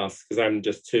ruling class, because I'm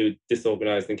just too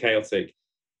disorganized and chaotic.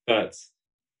 But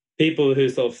people who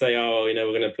sort of say, oh, we're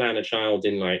going to plan a child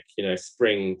in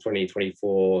spring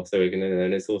 2024, so we're going to,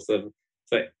 and it's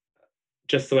like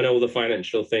just when all the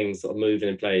financial things sort of moving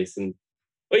in place,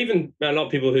 or even a lot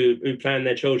of people who plan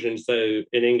their children. So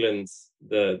in England,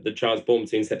 the child's born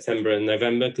between September and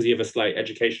November because you have a slight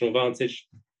educational advantage.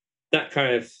 That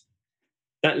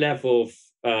level of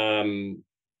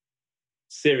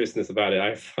seriousness about it,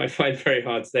 I find very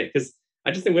hard to say, because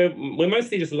I just think we're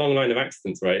mostly just a long line of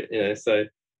accidents, right? So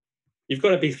you've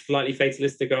got to be slightly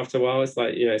fatalistic after a while. It's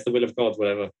like, it's the will of God,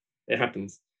 whatever. It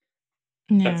happens.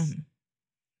 Yeah.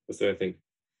 That's what I think.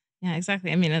 Yeah,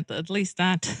 exactly. I mean, at least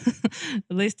that,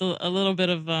 at least a little bit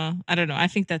of, I don't know. I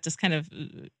think that just kind of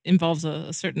involves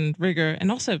a certain rigor,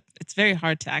 and also it's very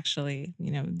hard to actually,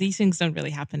 these things don't really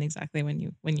happen exactly when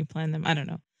you plan them. I don't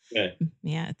know.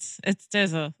 Yeah, it's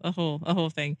there's a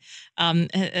whole thing.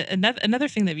 Another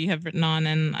thing that you have written on,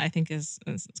 and I think is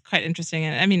quite interesting.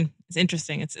 And I mean, it's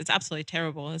interesting. It's absolutely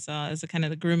terrible. Is a kind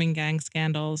of the grooming gang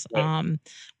scandals,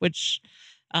 which.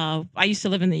 I used to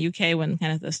live in the UK when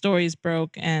kind of the stories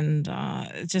broke, and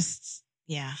it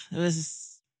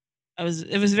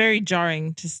was very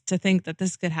jarring to think that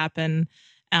this could happen,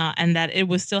 and that it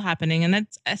was still happening. And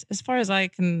that's, as far as I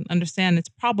can understand, it's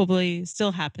probably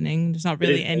still happening. There's not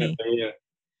really any. Yeah,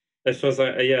 as far as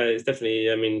it's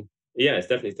definitely. I mean, it's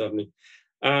definitely still happening.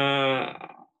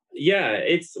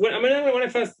 It's when I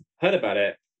first heard about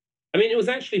it. I mean, it was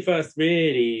actually first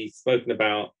really spoken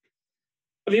about.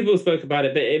 People spoke about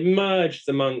it, but it emerged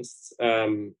amongst.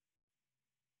 It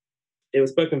was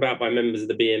spoken about by members of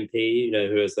the BNP,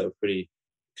 who are sort of pretty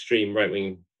extreme right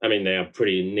wing. I mean, they are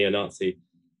pretty neo-Nazi,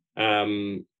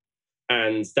 and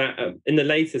that in the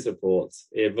latest report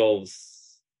it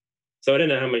involves. So I don't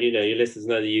know how many your listeners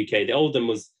know the UK.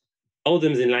 Oldham's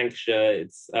in Lancashire.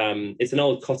 It's an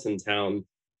old cotton town,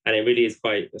 and it really is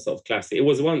quite a sort of classic. It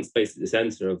was once basically the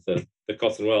centre of the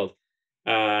cotton world,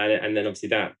 and then obviously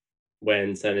that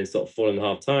went and it's sort of fallen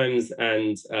half times,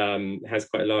 and has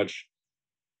quite a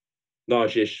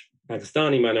large-ish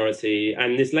Pakistani minority.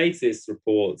 And this latest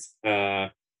report, they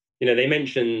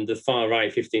mentioned the far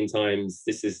right 15 times.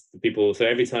 This is the people. So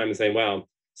every time they're saying, "Wow."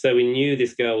 So we knew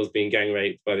this girl was being gang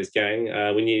raped by this gang.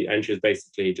 We knew, and she was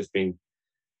basically just being,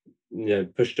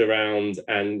 pushed around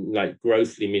and like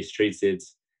grossly mistreated.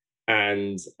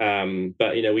 And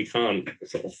but we can't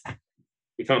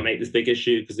make this big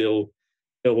issue because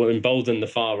it will embolden the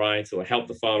far right or help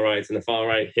the far right, and the far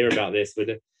right hear about this.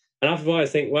 And after a while, I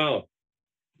think, well,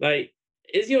 like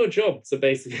is your job to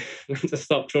basically to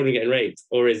stop children getting raped,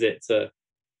 or is it to,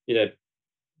 you know,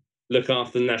 look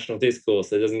after the national discourse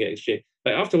so it doesn't get extreme?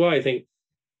 Like after a while, I think,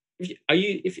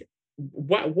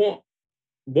 what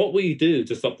will you do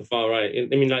to stop the far right?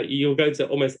 I mean, like you'll go to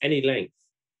almost any length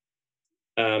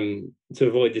to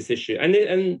avoid this issue, and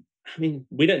I mean,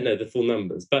 we don't know the full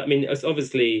numbers, but I mean, it's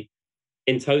obviously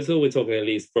in total we're talking at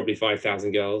least probably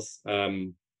 5,000 girls.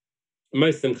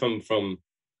 Most of them come from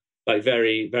like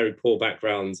very, very poor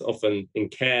backgrounds, often in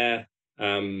care,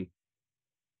 not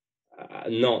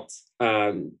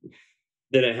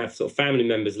they don't have sort of family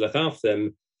members look after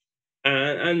them.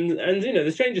 And you know,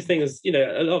 the strangest thing is, you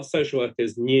know, a lot of social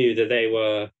workers knew that they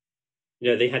were,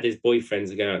 you know, they had these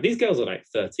boyfriends going out. These girls are like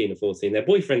 13 or 14. Their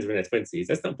boyfriends were in their 20s.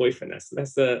 That's not boyfriend,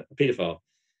 that's a paedophile.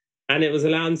 And it was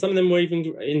allowed, some of them were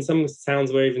even, in some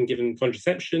towns, were even given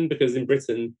contraception, because in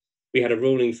Britain, we had a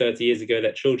ruling 30 years ago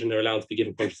that children are allowed to be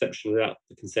given contraception without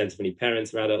the consent of any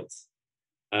parents or adults,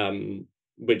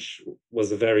 which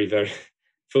was a very, very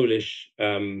foolish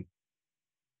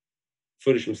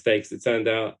mistakes, it turned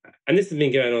out. And this has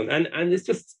been going on. And it's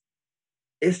just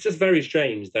very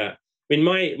strange that, I mean,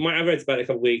 I read about it a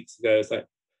couple of weeks ago. It's like,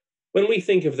 when we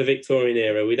think of the Victorian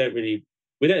era, we don't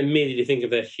immediately think of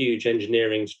their huge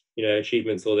engineering, you know,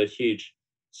 achievements, or their huge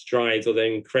strides, or their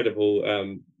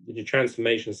incredible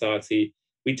transformation society.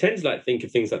 We tend to like think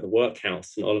of things like the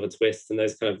workhouse and Oliver Twist and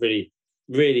those kind of really,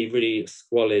 really, really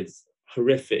squalid,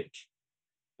 horrific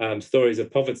stories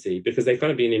of poverty, because they've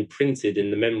kind of been imprinted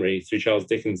in the memory through Charles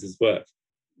Dickens's work.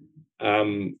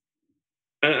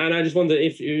 And I just wonder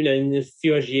if, you know, in a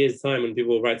few hundred years' time, when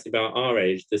people write about our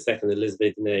age, the second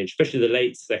Elizabethan age, especially the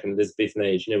late second Elizabethan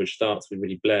age, you know, which starts with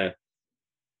really Blair,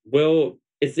 well,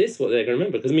 is this what they're going to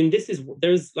remember? Because I mean,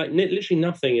 there's like literally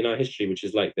nothing in our history which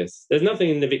is like this. There's nothing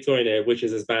in the Victorian era which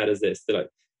is as bad as this. They're like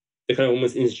the kind of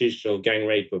almost institutional gang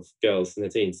rape of girls in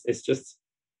their teens. It's just,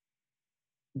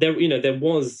 there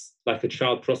was like a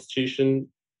child prostitution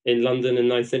in London in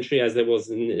the 9th century, as there was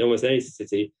in almost any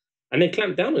city, and they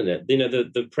clamped down on it. You know,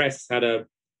 the press it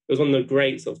was one of the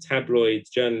great sort of tabloid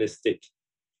journalistic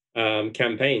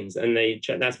campaigns, and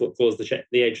that's what caused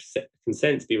the age of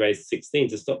consent to be raised to 16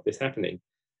 to stop this happening.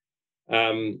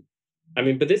 I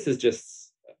mean, but this is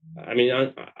just, I mean,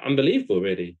 unbelievable,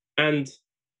 really, and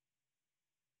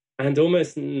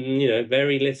almost, you know,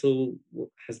 very little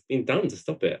has been done to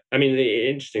stop it. I mean,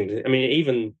 interesting. I mean,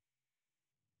 even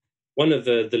one of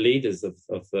the leaders of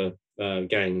the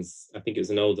gangs, I think it was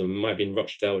in Oldham, might be in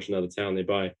Rochdale, which is another town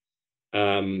nearby,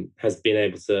 has been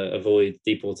able to avoid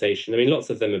deportation. I mean, lots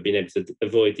of them have been able to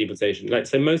avoid deportation. Like,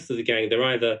 so most of the gang, they're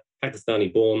either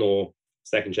Pakistani born or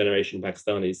second generation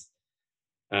Pakistanis.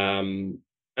 And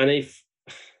if,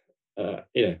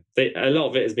 you know, a lot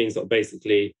of it has been sort of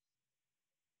basically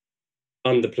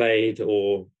underplayed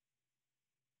or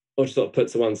sort of put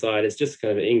to one side. It's just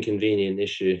kind of an inconvenient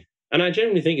issue. And I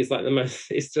generally think it's like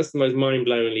it's just the most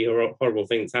mind-blowingly horrible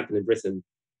thing that's happened in Britain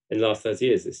in the last 30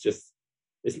 years. There's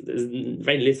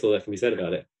very little that can be said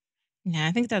about it. Yeah,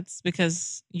 I think that's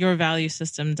because your value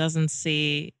system doesn't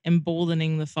see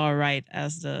emboldening the far right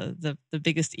as the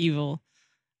biggest evil.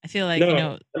 I feel like,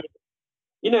 I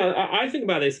think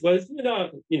about this. Well,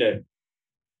 you know,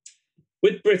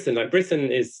 with Britain, like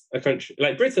Britain is a country,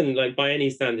 like Britain, like by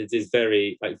any standards, is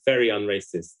very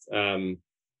unracist,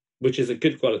 which is a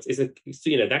good quality.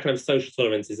 That kind of social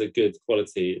tolerance is a good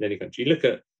quality in any country. You look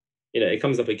at, you know, it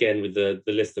comes up again with the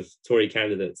list of Tory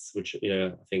candidates, which, you know,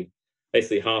 I think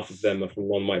basically half of them are from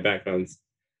non-white backgrounds.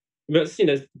 But, you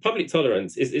know, public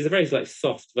tolerance is a very like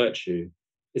soft virtue.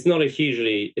 It's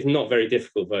not very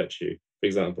difficult virtue, for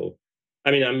example.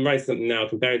 I mean, I'm writing something now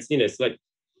comparing, you know, it's like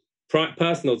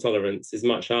personal tolerance is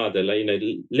much harder. Like, you know,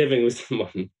 living with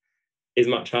someone is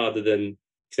much harder than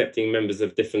accepting members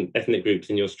of different ethnic groups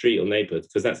in your street or neighborhood,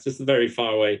 because that's just a very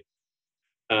far away,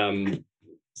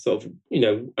 sort of, you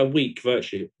know, a weak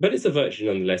virtue. But it's a virtue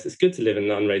nonetheless. It's good to live in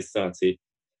an unraised society.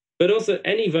 But also,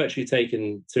 any virtue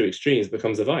taken to extremes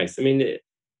becomes a vice. I mean,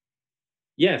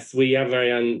 yes, we have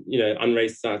very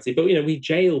unraised society, but, you know, we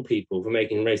jail people for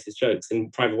making racist jokes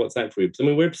in private WhatsApp groups. I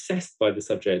mean, we're obsessed by the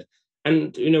subject.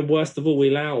 And, you know, worst of all, we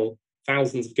allow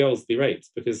thousands of girls to be raped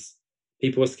because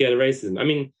people are scared of racism. I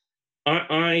mean,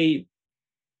 I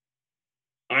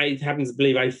happen to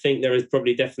believe, I think there is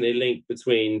probably definitely a link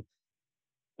between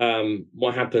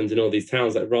what happened in all these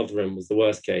towns, like Rotherham was the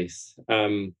worst case.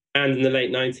 And in the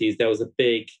late 90s, there was a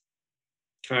big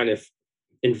kind of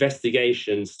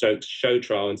investigation / show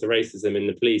trial into racism in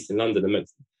the police in London.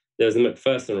 There was a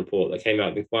Macpherson report that came out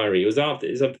of the inquiry. It was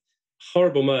a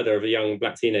horrible murder of a young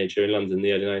black teenager in London in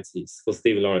the early 90s called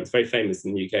Stephen Lawrence, very famous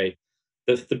in the UK.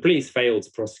 the police failed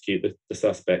to prosecute the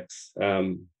suspects.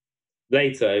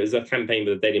 Later, it was a campaign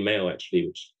by the Daily Mail, actually,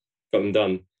 which got them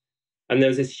done. And there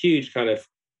was this huge kind of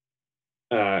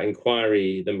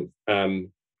inquiry,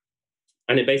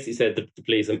 and it basically said the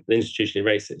police are institutionally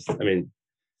racist. I mean,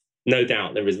 no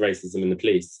doubt there is racism in the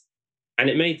police. And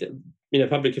it made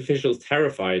public officials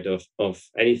terrified of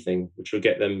anything which would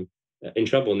get them in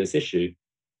trouble on this issue.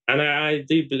 And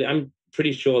I'm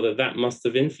pretty sure that must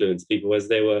have influenced people as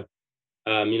they were,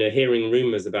 hearing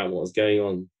rumors about what was going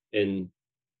on in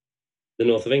the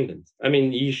north of England. I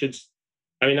mean,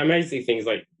 amazing things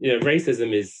like,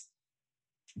 racism is,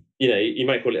 you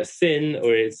might call it a sin,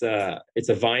 or it's a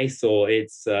vice, or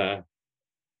it's at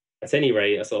any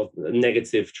rate a sort of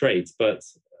negative trait. But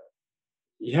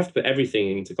you have to put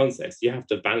everything into context. You have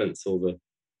to balance all the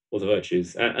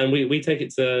virtues, and we take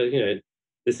it to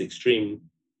this extreme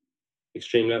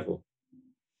level.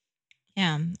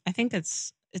 Yeah, I think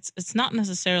it's not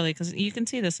necessarily, because you can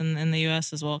see this in the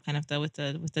U.S. as well, kind of with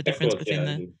the difference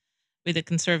between the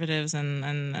conservatives and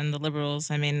the liberals.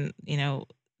 I mean,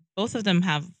 both of them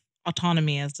have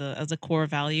autonomy as a core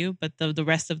value, but the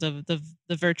rest of the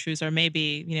virtues are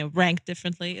maybe ranked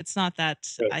differently. It's not that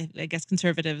I guess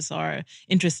conservatives are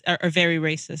very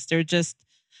racist. They're just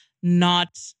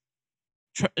not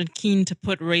keen to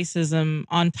put racism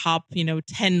on top,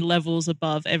 10 levels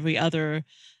above every other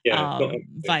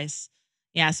vice.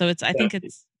 Yeah, so I think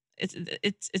it's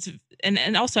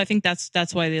and also I think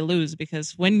that's why they lose,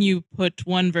 because when you put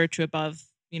one virtue above,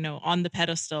 on the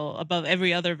pedestal above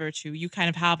every other virtue, you kind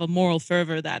of have a moral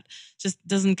fervor that just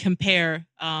doesn't compare,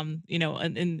 in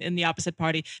the opposite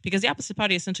party, because the opposite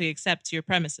party essentially accepts your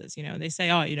premises. They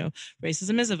say, oh,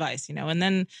 racism is a vice, and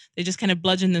then they just kind of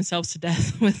bludgeon themselves to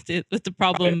death with the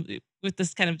problem, with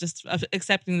this kind of just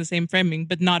accepting the same framing,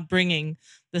 but not bringing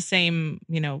the same,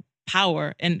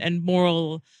 power and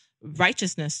moral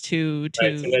righteousness to.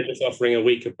 Right, so they're just offering a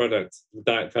weaker product,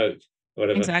 Diet Coke, or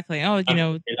whatever. Exactly. Oh,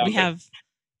 we have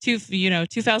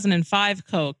 2005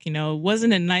 Coke,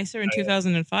 wasn't it nicer in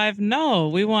 2005? No,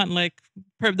 we want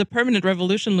the permanent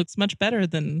revolution looks much better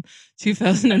than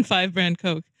 2005 brand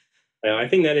Coke. Yeah, I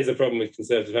think that is a problem with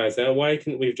conservative values. Why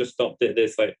couldn't we have just stopped it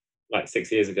this like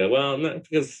 6 years ago? Well, no,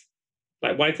 because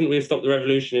why couldn't we have stopped the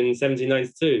revolution in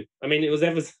 1792? I mean, it was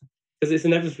because it's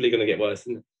inevitably going to get worse.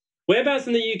 Isn't it? Whereabouts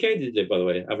in the UK did you live, by the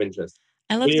way, out of interest?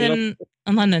 I lived in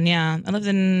London, yeah. I lived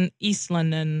in East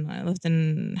London. I lived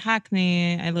in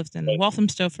Hackney. I lived in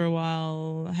Walthamstow for a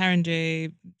while,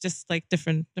 Haringey, just like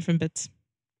different bits.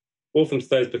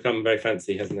 Walthamstow's become very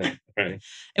fancy, hasn't it? Apparently.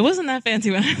 It wasn't that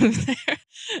fancy when I moved there.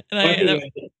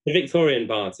 The Victorian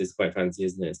part is quite fancy,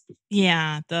 isn't it?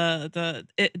 Yeah,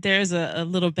 there's a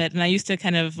little bit, and I used to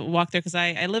kind of walk there because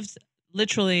I lived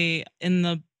literally in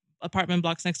the apartment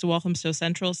blocks next to Walthamstow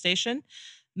Central Station,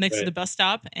 next to the bus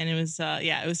stop, and it was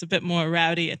it was a bit more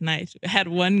rowdy at night. I had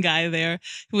one guy there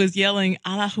who was yelling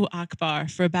Allahu Akbar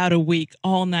for about a week,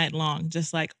 all night long,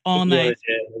 just like all night.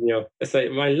 It's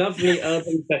like my lovely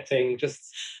urban setting,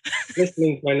 just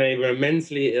listening to my neighbor, a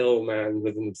mentally ill man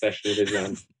with an obsession with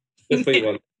Islam. Just what you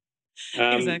want.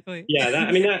 Exactly.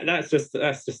 Yeah, that's just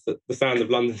the sound of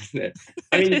London, isn't it?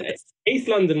 I mean, East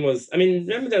London was. I mean,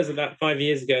 remember there was about 5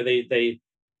 years ago.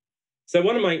 So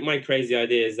one of my crazy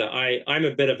ideas that I'm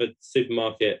a bit of a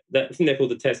supermarket. I think they're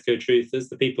called the Tesco truthers.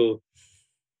 The people.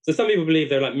 So some people believe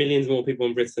there are like millions more people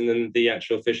in Britain than the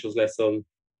actual officials let on,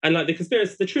 and like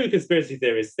the true conspiracy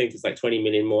theorists think it's like 20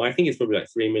 million more. I think it's probably like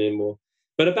 3 million more.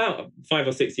 But about 5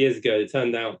 or 6 years ago, it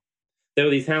turned out there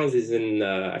were these houses in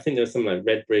I think there was something like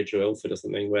Redbridge or Ilford or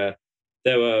something, where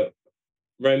there were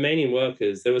Romanian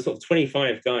workers. There were sort of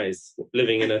 25 guys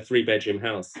living in a 3-bedroom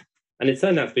house, and it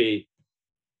turned out to be.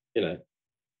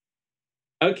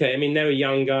 Okay, I mean, they were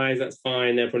young guys, that's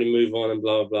fine, they'll probably move on and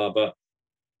blah, blah, blah. But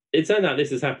it turned out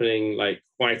this is happening like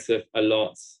quite a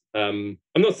lot. I'm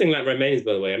not saying like Romanians,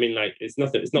 by the way. I mean, like, it's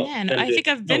not. Yeah, no, I think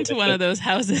I've been to one of those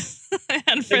houses. I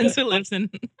had friends who lived in.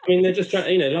 I mean, they're just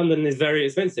trying, London is very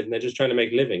expensive and they're just trying to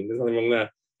make a living. There's nothing wrong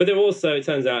there. But there also, it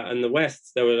turns out, in the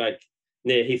West, there were like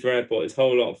near Heathrow Airport, this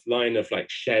whole lot of line of like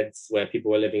sheds where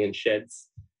people were living in sheds.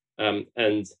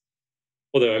 And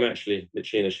although I'm actually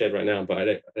literally in a shed right now, but I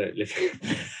don't live here.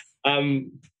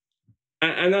 And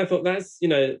I thought that's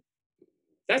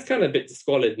kind of a bit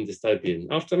squalid and dystopian.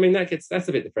 That's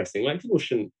a bit depressing. Like people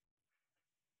shouldn't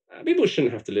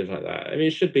have to live like that. I mean,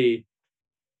 it should be,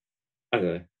 I don't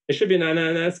know. It should be, and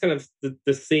that's kind of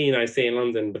the scene I see in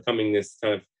London becoming this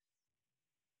kind of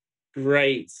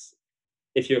great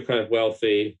if you're kind of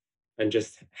wealthy and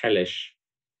just hellish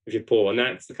if you're poor. And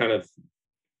that's the kind of,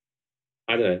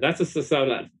 I don't know, that's the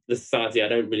society I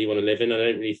don't really want to live in. I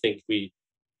don't really think we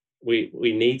we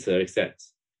need to accept.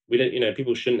 We don't,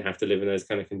 people shouldn't have to live in those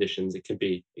kind of conditions. It could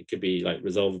be like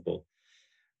resolvable.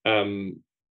 Um,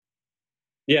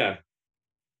 yeah,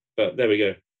 but there we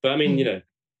go. But I mean, Mm,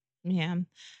 yeah. I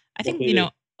what think, can you do?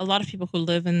 a lot of people who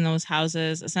live in those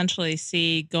houses essentially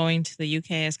see going to the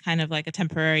UK as kind of like a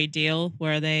temporary deal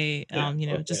where they, Yeah, of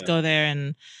course, just yeah. go there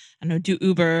and, I don't know, do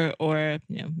Uber or,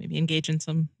 maybe engage in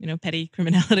some, petty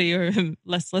criminality or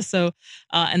less so,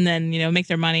 and then, make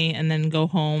their money and then go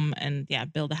home and, yeah,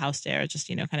 build a house there. Just,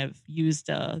 kind of use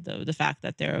the fact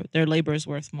that their labor is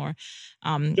worth more.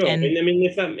 Sure. And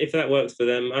If that works for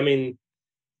them, I mean,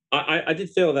 I did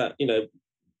feel that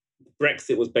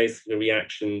Brexit was basically a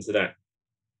reaction to that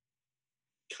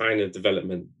kind of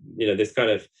development. This kind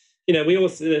of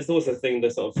there's also a thing, the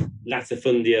sort of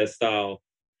latifundia style,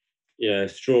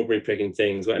 strawberry picking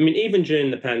things. I mean, even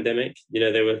during the pandemic,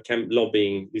 they were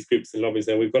lobbying, these groups and lobbies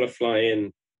saying we've got to fly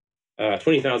in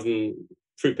 20,000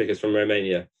 fruit pickers from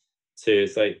Romania to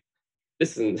say,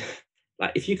 listen,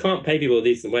 like if you can't pay people a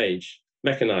decent wage,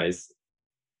 mechanize,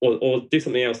 or do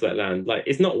something else with that land, like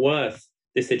it's not worth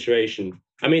this situation.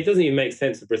 I mean, it doesn't even make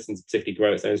sense for Britain to particularly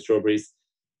grow its own strawberries.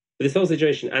 But this whole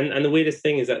situation, and the weirdest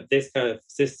thing is that this kind of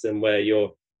system where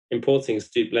you're importing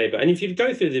stoop labor, and if you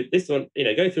go through this one,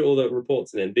 go through all the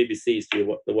reports, and then BBC's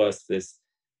do the worst for this,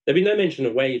 there'd be no mention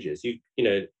of wages.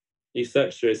 You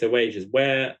search through, say wages.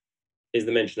 Where is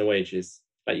the mention of wages?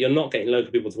 Like you're not getting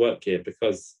local people to work here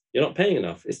because you're not paying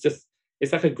enough.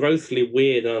 It's like a grossly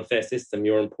weird and unfair system.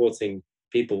 You're importing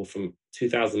people from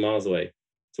 2,000 miles away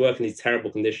to work in these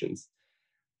terrible conditions.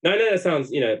 Now I know that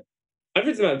sounds, I've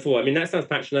written about it before. I mean, that sounds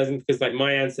patronizing because like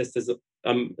my ancestors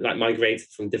like migrated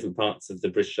from different parts of the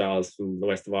British Isles, from the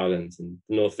west of Ireland and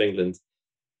the north of England,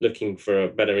 looking for a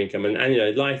better income,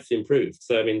 and life improved.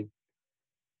 So I mean,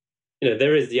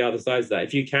 there is the other side of that.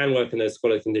 If you can work in those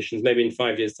quality conditions, maybe in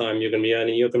 5 years' time you're going to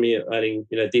be earning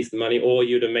decent money, or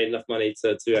you'd have made enough money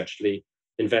to actually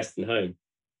invest in home.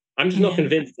 I'm just not yeah.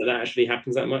 convinced that actually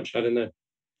happens that much. I don't know.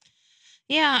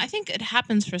 Yeah, I think it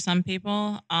happens for some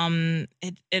people.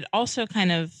 It also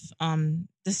kind of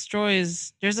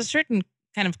destroys. There's a certain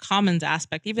kind of commons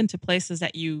aspect, even to places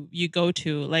that you go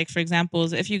to. Like for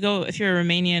example, if you're a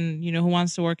Romanian, who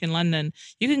wants to work in London,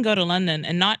 you can go to London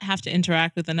and not have to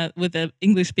interact with an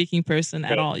English speaking person at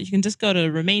Right. all. You can just go to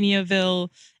Romaniaville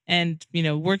and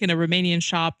work in a Romanian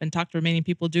shop and talk to Romanian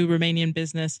people, do Romanian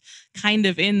business, kind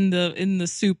of in the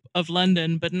soup of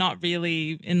London, but not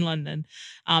really in London.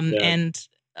 Yeah. And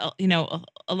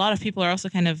a lot of people are also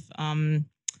kind of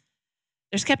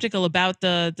they're skeptical about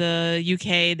the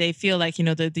UK. They feel like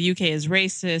the UK is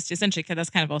racist. Essentially, 'cause that's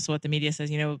kind of also what the media says.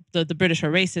 The British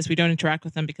are racist. We don't interact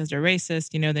with them because they're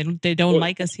racist. They don't What,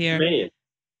 like us here. Romanian?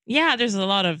 Yeah, there's a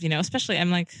lot of, especially I'm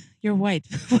like, you're white.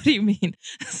 What do you mean?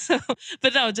 So,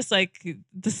 but no, just like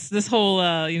this whole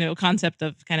concept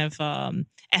of kind of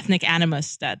ethnic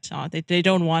animus that they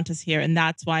don't want us here, and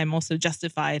that's why I'm also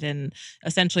justified in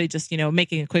essentially just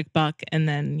making a quick buck and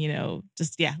then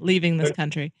just leaving this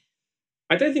country.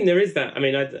 I don't think there is that. I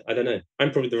mean, I don't know.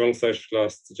 I'm probably the wrong social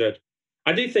class to judge.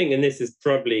 I do think, and this is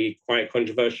probably quite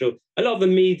controversial, a lot of the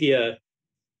media,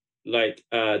 like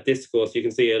discourse, you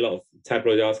can see a lot of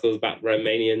tabloid articles about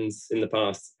Romanians in the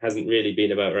past hasn't really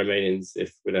been about Romanians.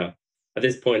 If without At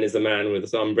this point, is a man with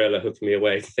his umbrella hooking me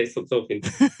away to say stop talking.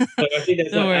 So I think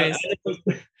there's No like worries.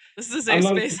 This is a safe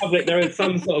amongst the space. public there is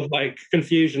some sort of like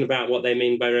confusion about what they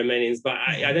mean by Romanians, but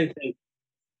I Yeah. don't think.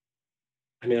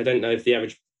 I mean, I don't know if the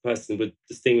average person would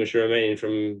distinguish a Romanian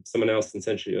from someone else in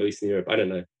Central or Eastern Europe. I don't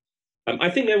know. I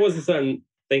think there was a certain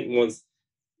thing was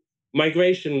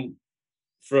migration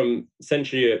from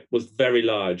Central Europe was very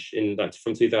large in that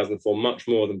from 2004, much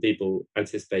more than people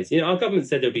anticipated. Our government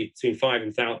said there'd be between 5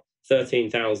 and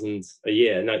 13,000 a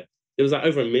year. Now, there was like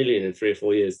over 1 million in 3 or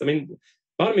 4 years. I mean,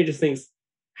 part of me just thinks,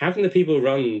 how can the people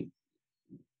run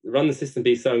the system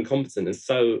be so incompetent and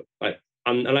so like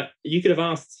you could have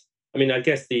asked. I mean, I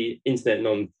guess the internet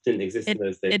non didn't exist It in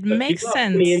those days, it but you makes could ask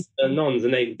any sense. internet nons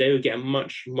and they would get a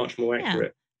much more Yeah.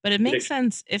 accurate But it makes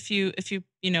prediction. sense if you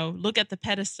look at the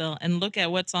pedestal and look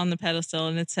at what's on the pedestal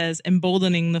and it says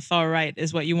emboldening the far right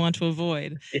is what you want to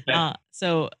avoid. Yeah.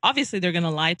 So obviously they're going to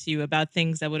lie to you about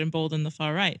things that would embolden the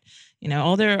far right.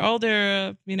 All their I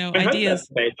hope that's ideas.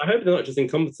 the case. I hope they're not just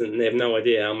incompetent and they have no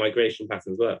idea how migration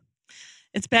patterns work.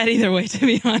 It's bad either way, to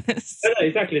be honest. No,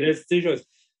 exactly. There's two choices.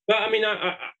 But I mean,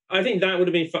 I think that would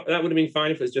have been that would have been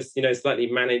fine if it was just slightly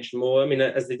managed more. I mean,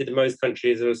 as they did in most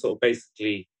countries, there was sort of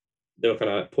basically there were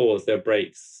kind of like pause, there were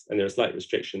breaks, and there were slight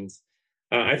restrictions.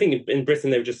 I think in Britain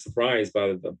they were just surprised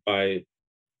by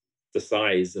the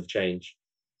size of change.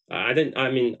 I don't.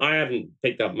 I mean, I haven't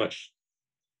picked up much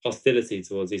hostility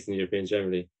towards Eastern Europeans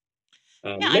generally.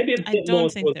 Yeah, Maybe a I bit don't more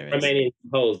think towards there is. Romanian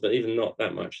Poles, but even not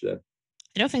that much there.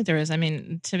 I don't think there is. I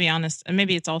mean, to be honest, and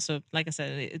maybe it's also like I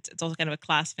said, it's also kind of a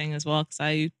class thing as well. Because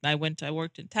I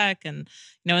worked in tech, and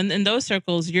in those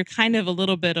circles, you're kind of a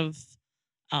little bit of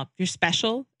you're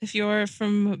special if you're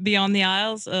from beyond the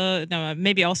aisles. No,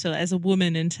 maybe also as a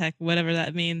woman in tech, whatever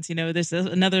that means. There's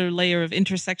another layer of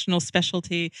intersectional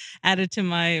specialty added to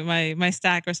my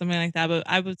stack or something like that. But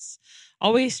I was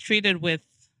always treated with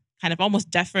kind of almost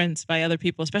deference by other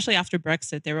people, especially after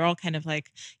Brexit. They were all kind of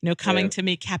like, coming Yeah. to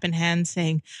me cap in hand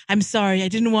saying, "I'm sorry, I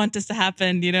didn't want this to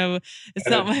happen. It's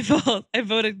not my fault. I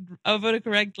voted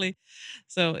correctly."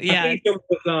 So I yeah, think if you're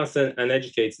middle class and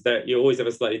educated, that you always have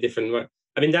a slightly different.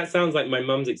 I mean, that sounds like my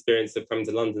mum's experience of coming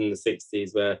to London in the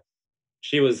 '60s, where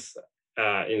she was,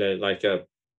 like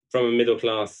from a middle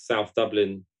class South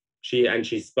Dublin. She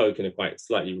spoke in a quite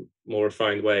slightly more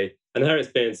refined way, and her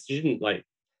experience, she didn't like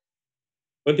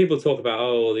when people talk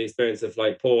about the experience of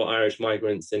like poor Irish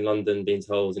migrants in London being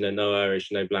told, no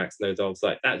Irish, no blacks, no dogs,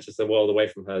 like that's just a world away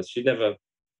from her. She never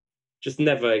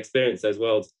experienced those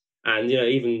worlds, and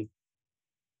even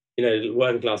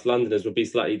working class Londoners would be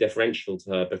slightly deferential to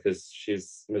her because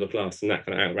she's middle class and that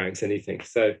kind of outranks anything.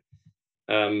 So,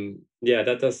 yeah,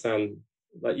 that does sound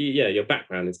like your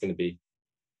background is going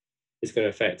to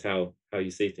affect how you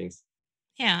see things.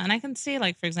 yeah, and I can see,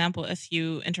 like, for example, if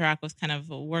you interact with kind of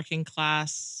working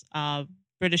class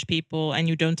British people and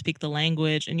you don't speak the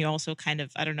language, and you also kind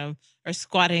of, I don't know, are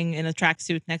squatting in a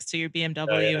tracksuit next to your Oh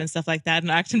BMW yeah, and stuff like that,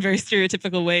 and act in very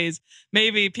stereotypical ways,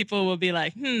 maybe people will be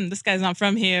like, this guy's not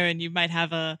from here, and you might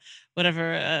have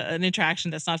an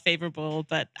interaction that's not favorable.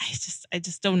 But I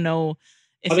just don't know are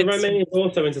if the it's. Romanians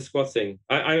also into squatting?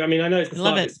 I mean, I know it's a I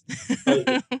love slightly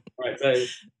it. right. So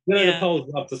the Yeah. Poles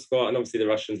love to squat, and obviously the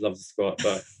Russians love to squat,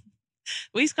 but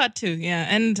We Scott too, yeah,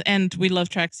 and we love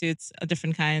tracksuits,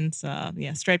 different kinds,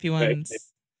 yeah, stripy okay. ones.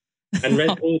 And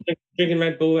Red Bull, drinking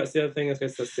Red Bull. That's the other thing. I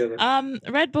guess that's the other.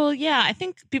 Red Bull, yeah, I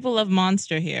think people love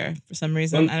Monster here for some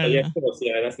reason. I Monster, don't yeah, know. of course,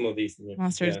 yeah, that's more decent.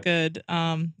 Monster is Yeah, good.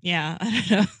 Yeah, I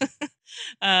don't know.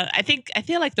 I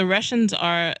feel like the Russians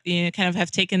are, kind of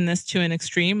have taken this to an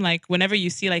extreme. Like whenever you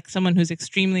see like someone who's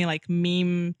extremely like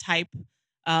meme type.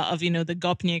 Of the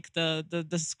gopnik,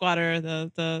 the squatter,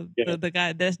 yeah, the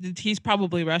guy. He's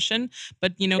probably Russian,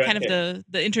 but right. kind of Yeah.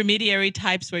 the intermediary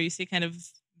types where you see kind of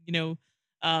you know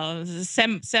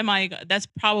semi. That's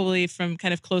probably from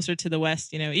kind of closer to the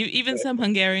west. Even some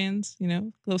Hungarians,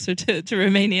 closer to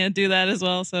Romania, do that as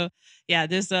well. So yeah,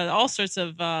 there's all sorts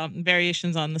of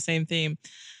variations on the same theme.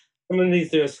 Someone needs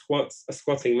to do a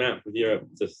squatting map of Europe,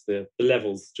 just the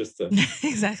levels, just to.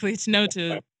 Exactly, to know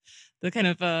to the kind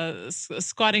of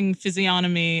squatting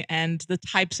physiognomy and the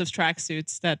types of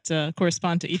tracksuits that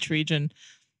correspond to each region.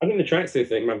 I think the tracksuit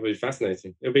thing might be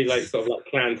fascinating. It would be like sort of like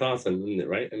Clan Tartan, wouldn't it?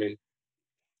 Right? I mean,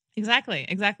 Exactly,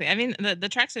 exactly. I mean, the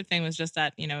tracksuit thing was just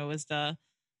that it was the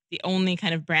only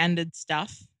kind of branded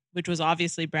stuff, which was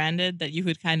obviously branded, that you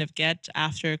could kind of get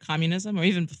after communism or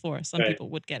even before. Some right. people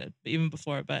would get it even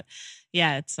before, but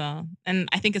yeah, it's and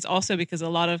I think it's also because a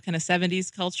lot of kind of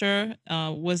 70s culture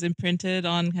was imprinted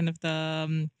on kind of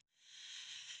the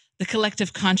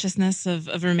collective consciousness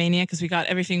of Romania, because we got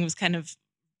everything was kind of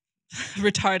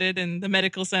retarded in the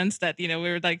medical sense, that we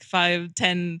were like 5,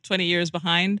 10, 20 years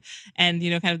behind. And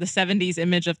kind of the 70s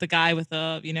image of the guy with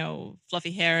a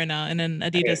fluffy hair and an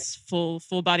Okay. Adidas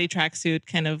full body tracksuit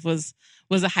kind of was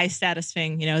a high status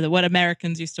thing, that what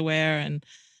Americans used to wear. And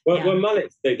Well, yeah. were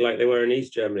mullets big like they were in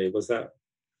East Germany? Was that?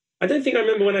 I don't think I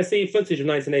remember when I see footage of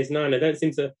 1989. I don't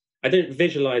seem to. I don't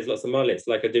visualize lots of mullets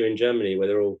like I do in Germany, where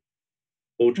they're all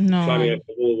climbing No, over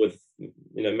the wall with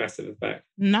massive back.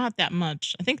 not that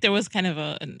much. I think there was kind of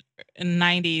a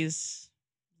 90s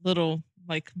little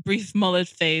like brief mullet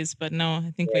phase, but no,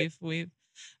 I think Right. we've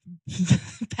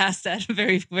passed that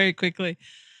very very quickly.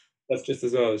 That's just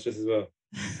as well. It's just as well.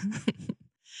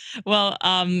 Well,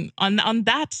 on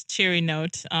that cheery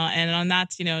note, and on that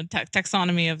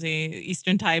taxonomy of the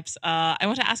Eastern types, I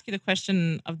want to ask you the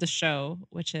question of the show,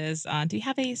 which is, do you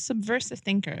have a subversive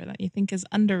thinker that you think is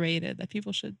underrated, that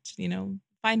people should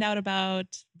find out about,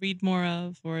 read more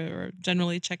of, or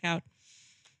generally check out?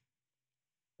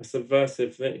 A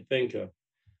subversive thinker.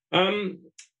 Um,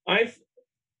 I've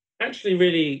actually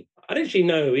really, I don't actually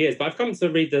know who he is, but I've come to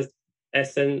read the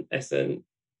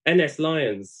NS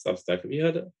Lions Substack. Have you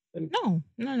heard of him? No,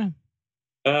 no,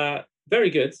 no. Very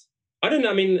good. I don't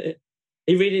know. I mean,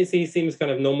 he seems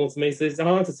kind of normal to me, so it's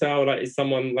hard to tell. Like, is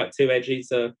someone like too edgy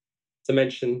to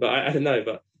mention? But I don't know.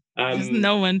 But There's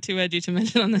no one too edgy to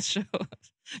mention on this show.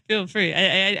 Feel free.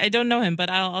 I don't know him, but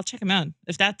I'll check him out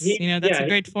if that's he that's a yeah, great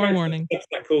he writes forewarning. a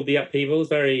Substack called The Upheaval. It's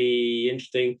very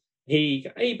interesting.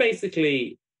 he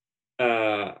basically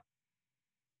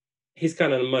his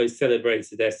kind of most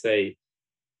celebrated essay.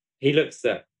 He looks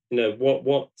at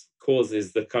what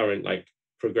causes the current like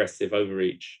progressive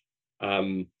overreach,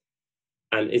 and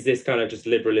is this kind of just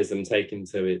liberalism taken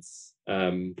to its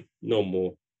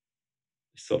normal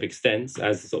sort of extent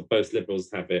as sort of both liberals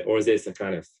have it, or is this a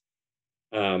kind of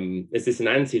is this an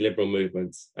anti-liberal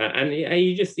movement? And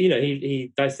he just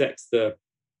he dissects the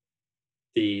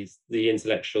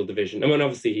intellectual division. I mean,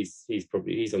 obviously he's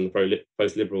on the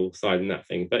post-liberal side in that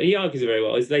thing, but he argues it very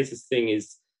well. His latest thing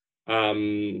is a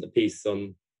piece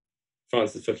on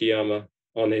Francis Fukuyama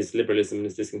on his liberalism and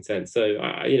his discontent. So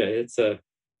it's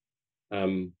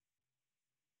an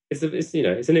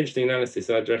interesting analysis.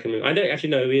 So I'd recommend. I don't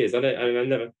actually know who he is. I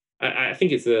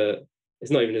think it's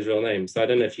not even his real name. So I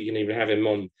don't know if you can even have him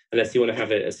on unless you want to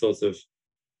have it as sort of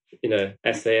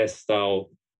SAS style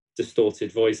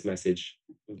distorted voice message.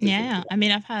 Yeah, I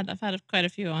mean, I've had quite a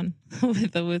few on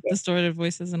with distorted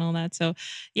voices and all that. So,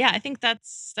 yeah, I think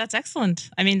that's excellent.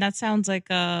 I mean, that sounds like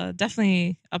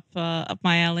definitely up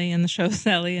my alley and the show's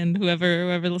alley, and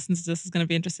whoever listens to this is going to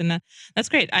be interested in that. That's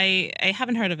great. I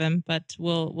haven't heard of him, but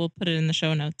we'll put it in the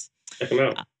show notes. Check him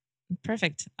out.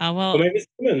 Perfect. Or maybe it's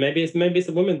a woman. Maybe it's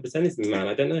a woman pretending to be a man.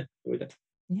 I don't know.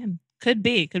 Yeah, could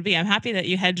be. I'm happy that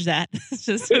you hedged that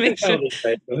just to make sure.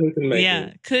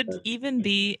 Yeah, could even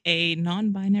be a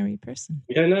non-binary person.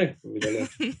 We don't know.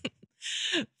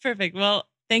 Perfect. Well,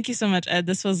 thank you so much, Ed.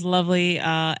 This was lovely,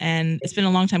 and it's been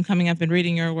a long time coming. I've been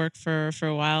reading your work for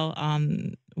a while.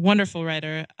 Wonderful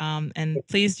writer, and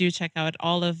please do check out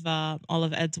all of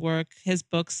Ed's work, his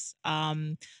books,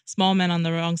 Small Men on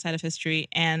the Wrong Side of History,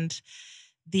 and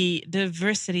The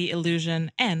Diversity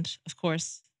Illusion, and of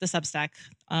course the Substack,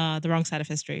 The Wrong Side of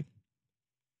History.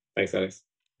 Thanks, Alex.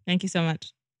 Thank you so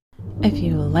much. If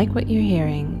you like what you're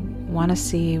hearing, want to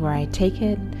see where I take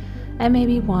it, and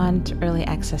maybe want early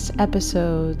access to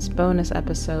episodes, bonus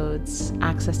episodes,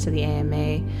 access to the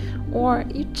AMA, or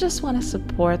you just want to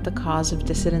support the cause of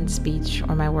dissident speech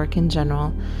or my work in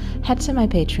general, head to my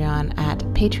Patreon at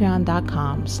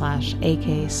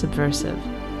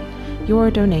patreon.com/AKSubversive.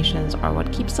 Your donations are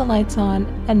what keeps the lights on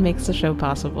and makes the show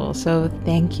possible, so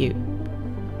thank you.